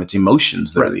the time, it's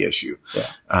emotions that are the issue.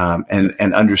 Yeah.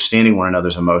 And understanding one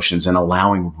another's emotions and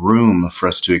allowing room for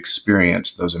us to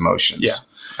experience those emotions. Yeah,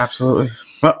 absolutely.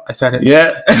 Well, I said it.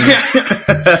 Yeah.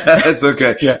 That's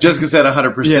okay. Yeah. Jessica said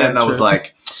 100%. Yeah, and I was true.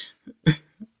 like,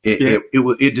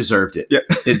 it deserved it. Yeah.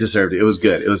 It deserved it. It was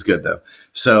good. It was good though.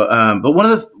 So, but one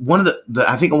of the,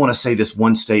 I think I want to say this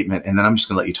one statement, and then I'm just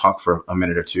going to let you talk for a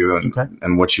minute or two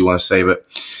and what you want to say. But,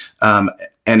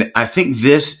 and I think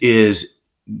this is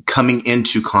coming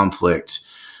into conflict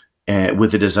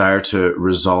with a desire to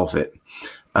resolve it.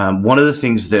 One of the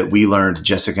things that we learned,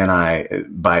 Jessica and I,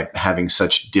 by having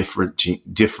such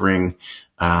differing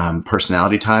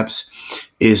personality types,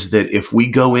 is that if we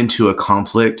go into a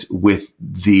conflict with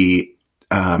the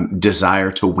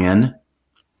desire to win,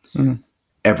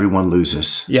 everyone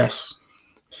loses. Yes.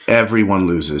 Everyone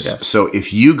loses. Yes. So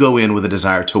if you go in with a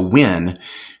desire to win,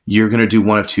 you're going to do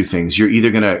one of two things. You're either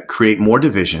going to create more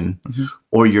division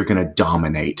or you're going to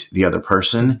dominate the other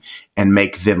person and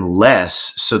make them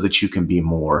less so that you can be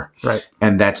more. Right.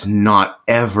 And that's not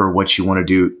ever what you want to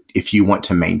do if you want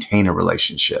to maintain a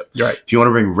relationship. Right. If you want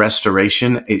to bring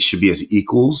restoration, it should be as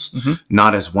equals,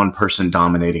 not as one person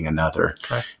dominating another.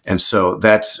 Okay. And so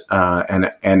that's,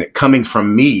 and coming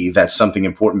from me, that's something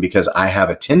important because I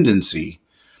have a tendency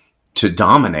to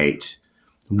dominate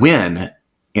when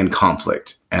in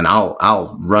conflict. And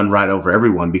I'll run right over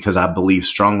everyone because I believe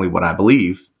strongly what I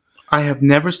believe. I have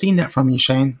never seen that from you,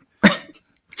 Shane.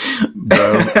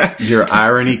 Bro, your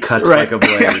irony cuts like a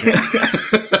blade.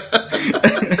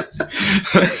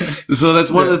 So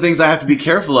that's one of the things I have to be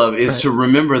careful of is to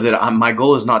remember that my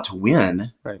goal is not to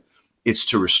win. Right. It's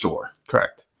to restore.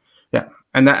 Correct. Yeah.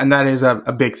 And that is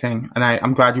a big thing. And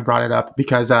I'm glad you brought it up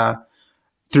because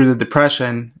through the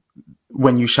depression,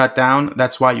 when you shut down,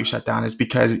 that's why you shut down, is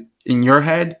because in your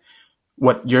head,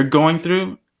 what you're going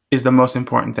through is the most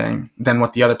important thing than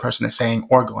what the other person is saying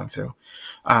or going through.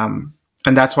 And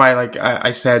that's why, like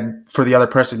I said, for the other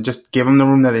person, just give them the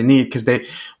room that they need. Because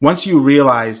once you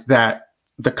realize that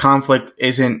the conflict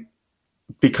isn't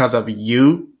because of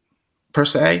you per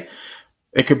se,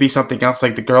 it could be something else.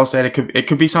 Like the girl said, it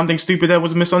could be something stupid that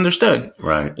was misunderstood.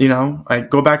 Right. You know, I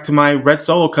go back to my red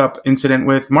Solo cup incident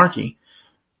with Marky.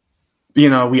 You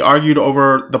know, we argued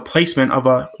over the placement of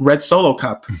a red Solo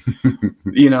cup,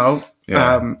 you know,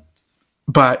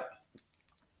 but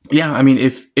yeah, I mean,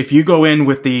 if you go in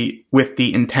with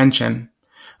the intention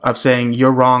of saying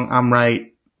you're wrong, I'm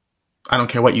right, I don't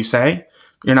care what you say,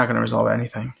 you're not going to resolve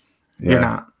anything. Yeah. You're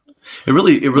not. It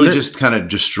really just kind of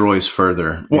destroys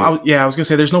further. Well, I was going to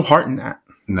say there's no heart in that.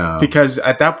 No. Because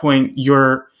at that point,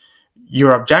 your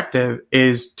objective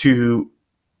is to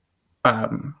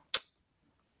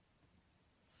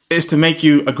make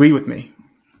you agree with me.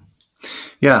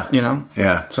 Yeah. You know?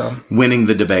 Yeah. So winning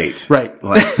the debate. Right.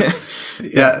 Like,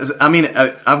 yeah. I mean,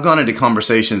 I've gone into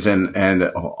conversations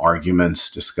and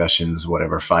arguments, discussions,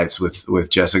 whatever, fights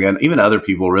with Jessica and even other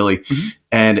people really.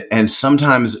 Mm-hmm. And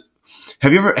sometimes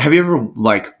have you ever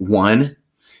like won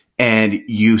and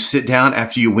you sit down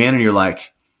after you win and you're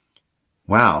like,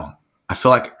 wow, I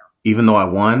feel like even though I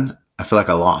won, I feel like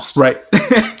I lost. Right.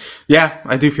 Yeah,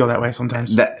 I do feel that way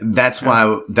sometimes.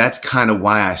 That's kind of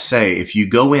why I say if you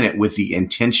go in it with the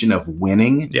intention of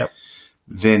winning,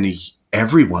 then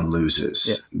everyone loses.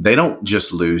 Yeah. They don't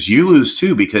just lose. You lose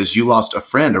too because you lost a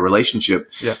friend, a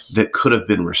relationship that could have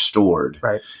been restored.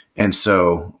 Right. And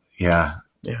so,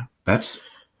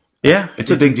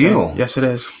 it's a big deal. Yes, it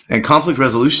is. And conflict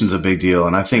resolution is a big deal.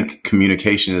 And I think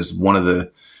communication is one of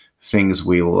the things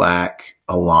we lack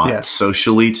a lot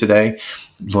socially today.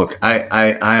 Look,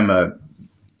 I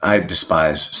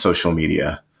despise social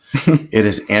media. It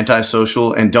is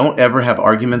antisocial, and don't ever have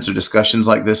arguments or discussions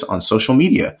like this on social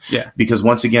media. Yeah. Because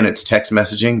once again, it's text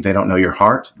messaging. They don't know your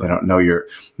heart. They don't know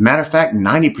matter of fact,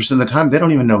 90% of the time, they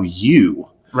don't even know you.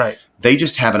 Right. They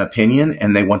just have an opinion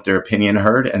and they want their opinion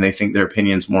heard and they think their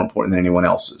opinion is more important than anyone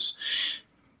else's.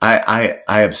 I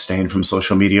abstain from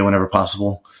social media whenever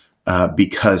possible,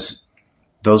 because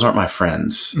those aren't my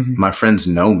friends. Mm-hmm. My friends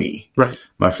know me. Right.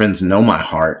 My friends know my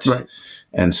heart. Right.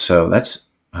 And so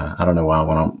that's, I don't know why I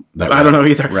went on that. I don't know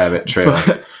either. Rabbit trail.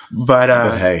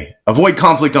 But hey, avoid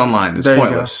conflict online. It's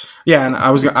pointless. Yeah. And I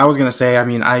was going to say, I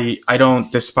mean, I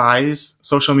don't despise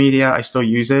social media. I still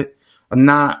use it.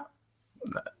 Not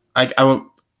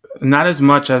as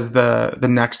much as the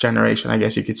next generation, I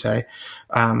guess you could say.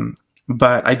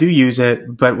 But I do use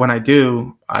it. But when I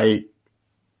do,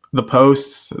 the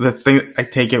posts, the thing, I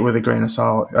take it with a grain of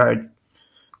salt.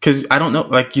 Cause I don't know,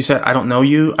 like you said, I don't know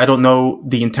you. I don't know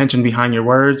the intention behind your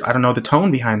words. I don't know the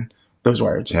tone behind those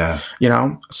words. Yeah. You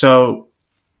know? So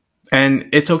And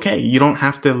it's okay. You don't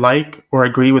have to like or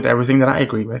agree with everything that I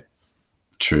agree with.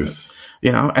 Truth.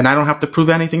 You know, and I don't have to prove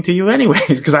anything to you anyways,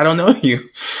 because I don't know you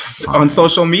on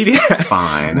social media.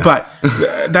 Fine. But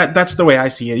that's the way I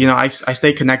see it. You know, I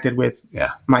stay connected with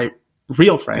my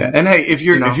real friends. Yeah. And hey, if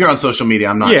you're on social media,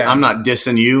 I'm not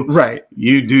dissing you. Right.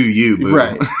 You do you, boo.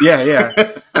 Right. Yeah.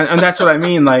 and that's what I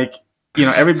mean. Like, you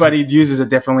know, everybody uses it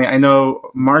differently. I know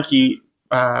Marky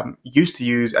used to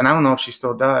use, and I don't know if she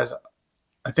still does.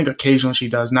 I think occasionally she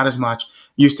does, not as much.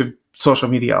 Used to social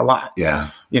media a lot.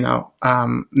 Yeah. You know,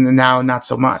 now not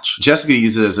so much. Jessica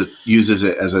uses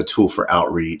it as a tool for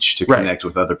outreach to connect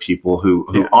with other people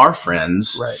who are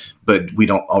friends, but we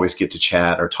don't always get to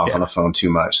chat or talk on the phone too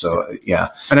much. So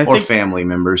and or family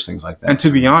members, things like that. And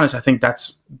to be honest, I think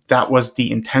that was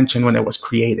the intention when it was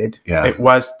created. Yeah. It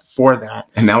was for that.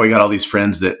 And now we got all these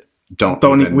friends that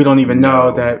we don't even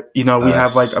know that, you know, we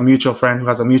have like a mutual friend who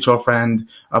has a mutual friend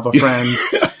of a friend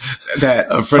that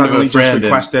a friend suddenly of a friend just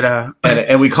requested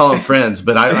and we call them friends,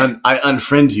 but I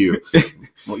unfriend you.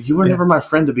 Well, you were never my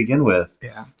friend to begin with.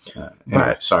 Yeah.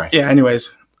 Anyway, sorry. Yeah.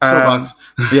 Anyways. Soapbox.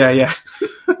 Yeah.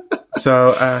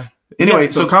 So, anyway,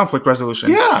 so conflict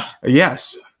resolution. Yeah.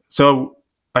 Yes. So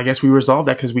I guess we resolved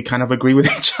that because we kind of agree with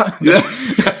each other.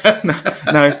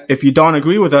 Now, if you don't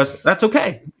agree with us, that's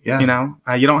okay. Yeah. You know,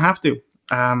 you don't have to.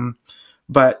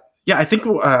 But yeah, I think,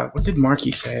 what did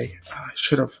Marky say? I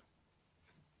should have.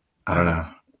 I don't know.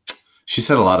 She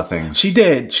said a lot of things. She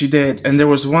did. And there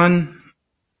was one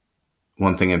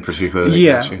thing in particular.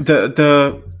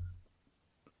 That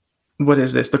what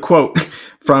is this? The quote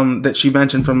that she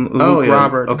mentioned from Luke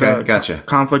Roberts. Okay, gotcha.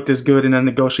 Conflict is good in a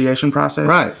negotiation process.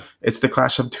 Right. It's the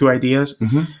clash of two ideas,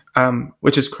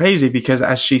 which is crazy because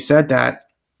as she said that,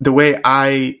 the way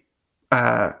I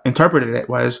interpreted it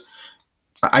was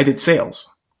I did sales.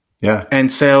 Yeah.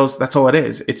 And sales, that's all it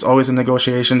is. It's always a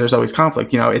negotiation. There's always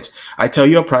conflict. You know, I tell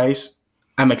you a price.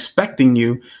 I'm expecting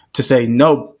you to say,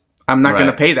 no, I'm not going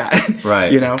to pay that.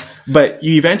 Right. You know, but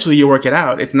eventually you work it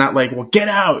out. It's not like, well, get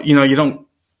out. You know, you don't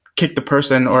kick the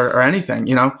person or anything,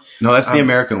 you know? No, that's the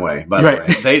American way, by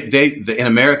the way. They in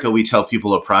America, we tell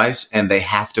people a price and they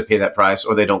have to pay that price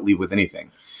or they don't leave with anything.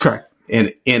 Correct.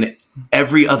 In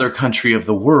every other country of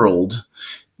the world,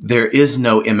 there is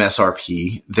no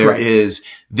MSRP. There is,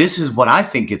 this is what I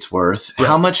think it's worth.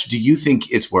 How much do you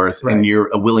think it's worth? And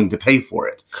you're willing to pay for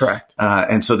it. Correct.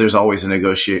 And so there's always a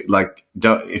negotiate. Like,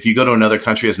 if you go to another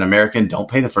country as an American, don't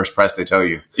pay the first price they tell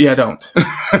you. Yeah, don't.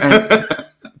 And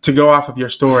to go off of your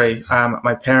story,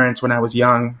 my parents, when I was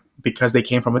young, because they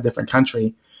came from a different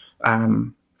country,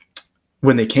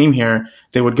 when they came here,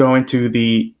 they would go into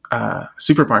the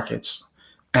supermarkets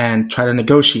and try to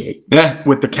negotiate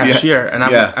with the cashier. And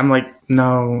I'm like,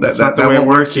 no, that's not the way it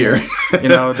works here. You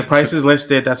know, the price is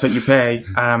listed. That's what you pay.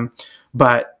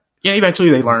 But yeah, eventually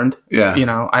they learned, you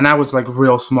know, and I was like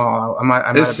real small. I might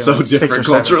have been so like different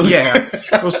culturally. Yeah,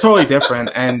 it was totally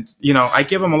different. And, you know, I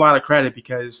give them a lot of credit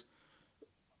because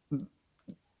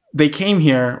they came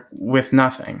here with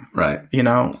nothing. Right. You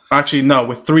know, actually, no,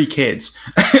 with 3 kids.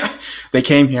 They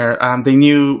came here. They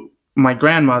knew my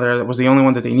grandmother was the only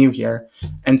one that they knew here.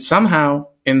 And somehow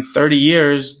in 30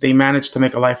 years, they managed to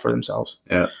make a life for themselves.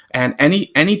 Yeah. And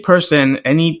any person,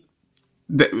 I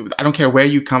don't care where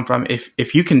you come from.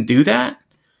 If you can do that,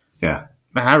 man,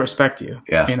 I respect you.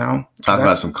 Yeah. You know, talk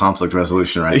about some conflict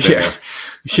resolution right there.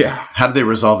 Yeah. How did they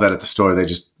resolve that at the store? They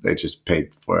just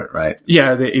paid for it, right?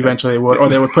 Yeah. They eventually would, or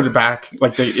they would put it back.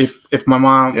 Like if my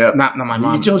mom, not my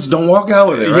mom. You just don't walk out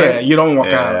with it, right? Yeah. You don't walk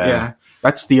out. Yeah.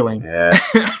 That's stealing. Yeah.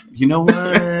 You know what?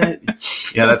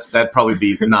 That'd probably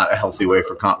be not a healthy way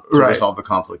to resolve the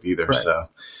conflict either. Right. So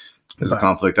there's a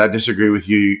conflict. I disagree with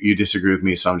you. You disagree with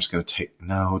me. So I'm just going to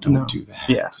don't do that.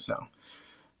 Yeah. So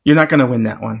you're not going to win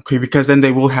that one because then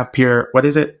they will have peer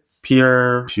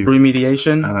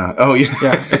remediation. Oh yeah.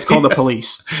 Yeah. It's called the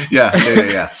police.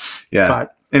 Yeah.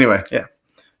 But anyway. Yeah.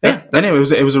 Anyway,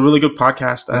 it was a really good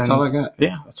podcast. That's all I got.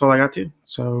 Yeah. That's all I got too.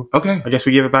 So okay. I guess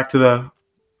we give it back to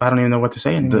I don't even know what to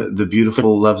say anymore. The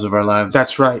beautiful loves of our lives.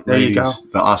 That's right. There you go.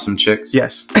 The awesome chicks.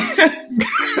 Yes.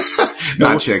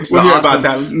 Not chicks. We'll hear about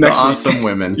that next week. Awesome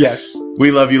women. Yes. We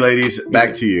love you, ladies.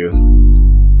 Back to you.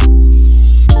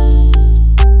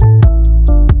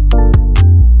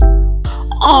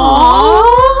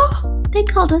 Aww. They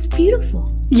called us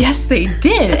beautiful. Yes, they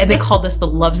did. And they called us the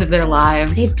loves of their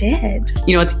lives. They did.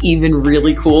 You know what's even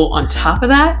really cool on top of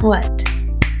that? What?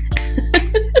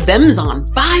 Them's on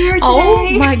fire today.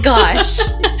 Oh my gosh.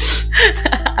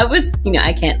 I was,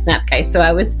 I can't snap, guys. So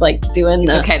I was like doing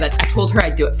It's okay. I told her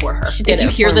I'd do it for her. She did if you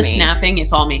it hear for the me. snapping,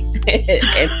 it's all me.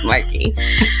 It's Marky.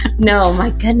 No,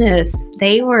 my goodness.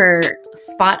 They were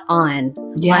spot on.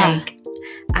 Yeah. Like,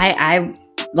 I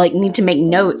like need to make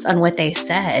notes on what they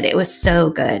said. It was so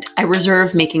good. I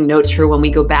reserve making notes for when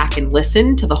we go back and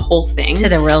listen to the whole thing. To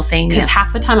the real thing. Because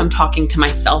half the time I'm talking to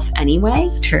myself anyway.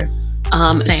 True.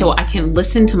 So I can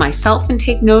listen to myself and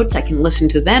take notes. I can listen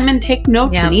to them and take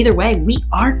notes. Yeah. And either way, we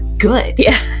are good.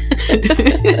 Yeah.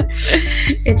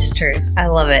 It's true. I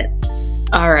love it.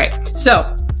 All right.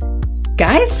 So,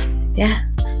 guys, Yeah.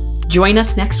 join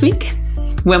us next week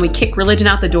when we kick religion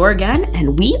out the door again,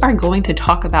 and we are going to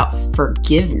talk about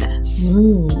forgiveness.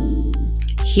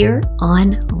 Here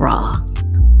on Raw.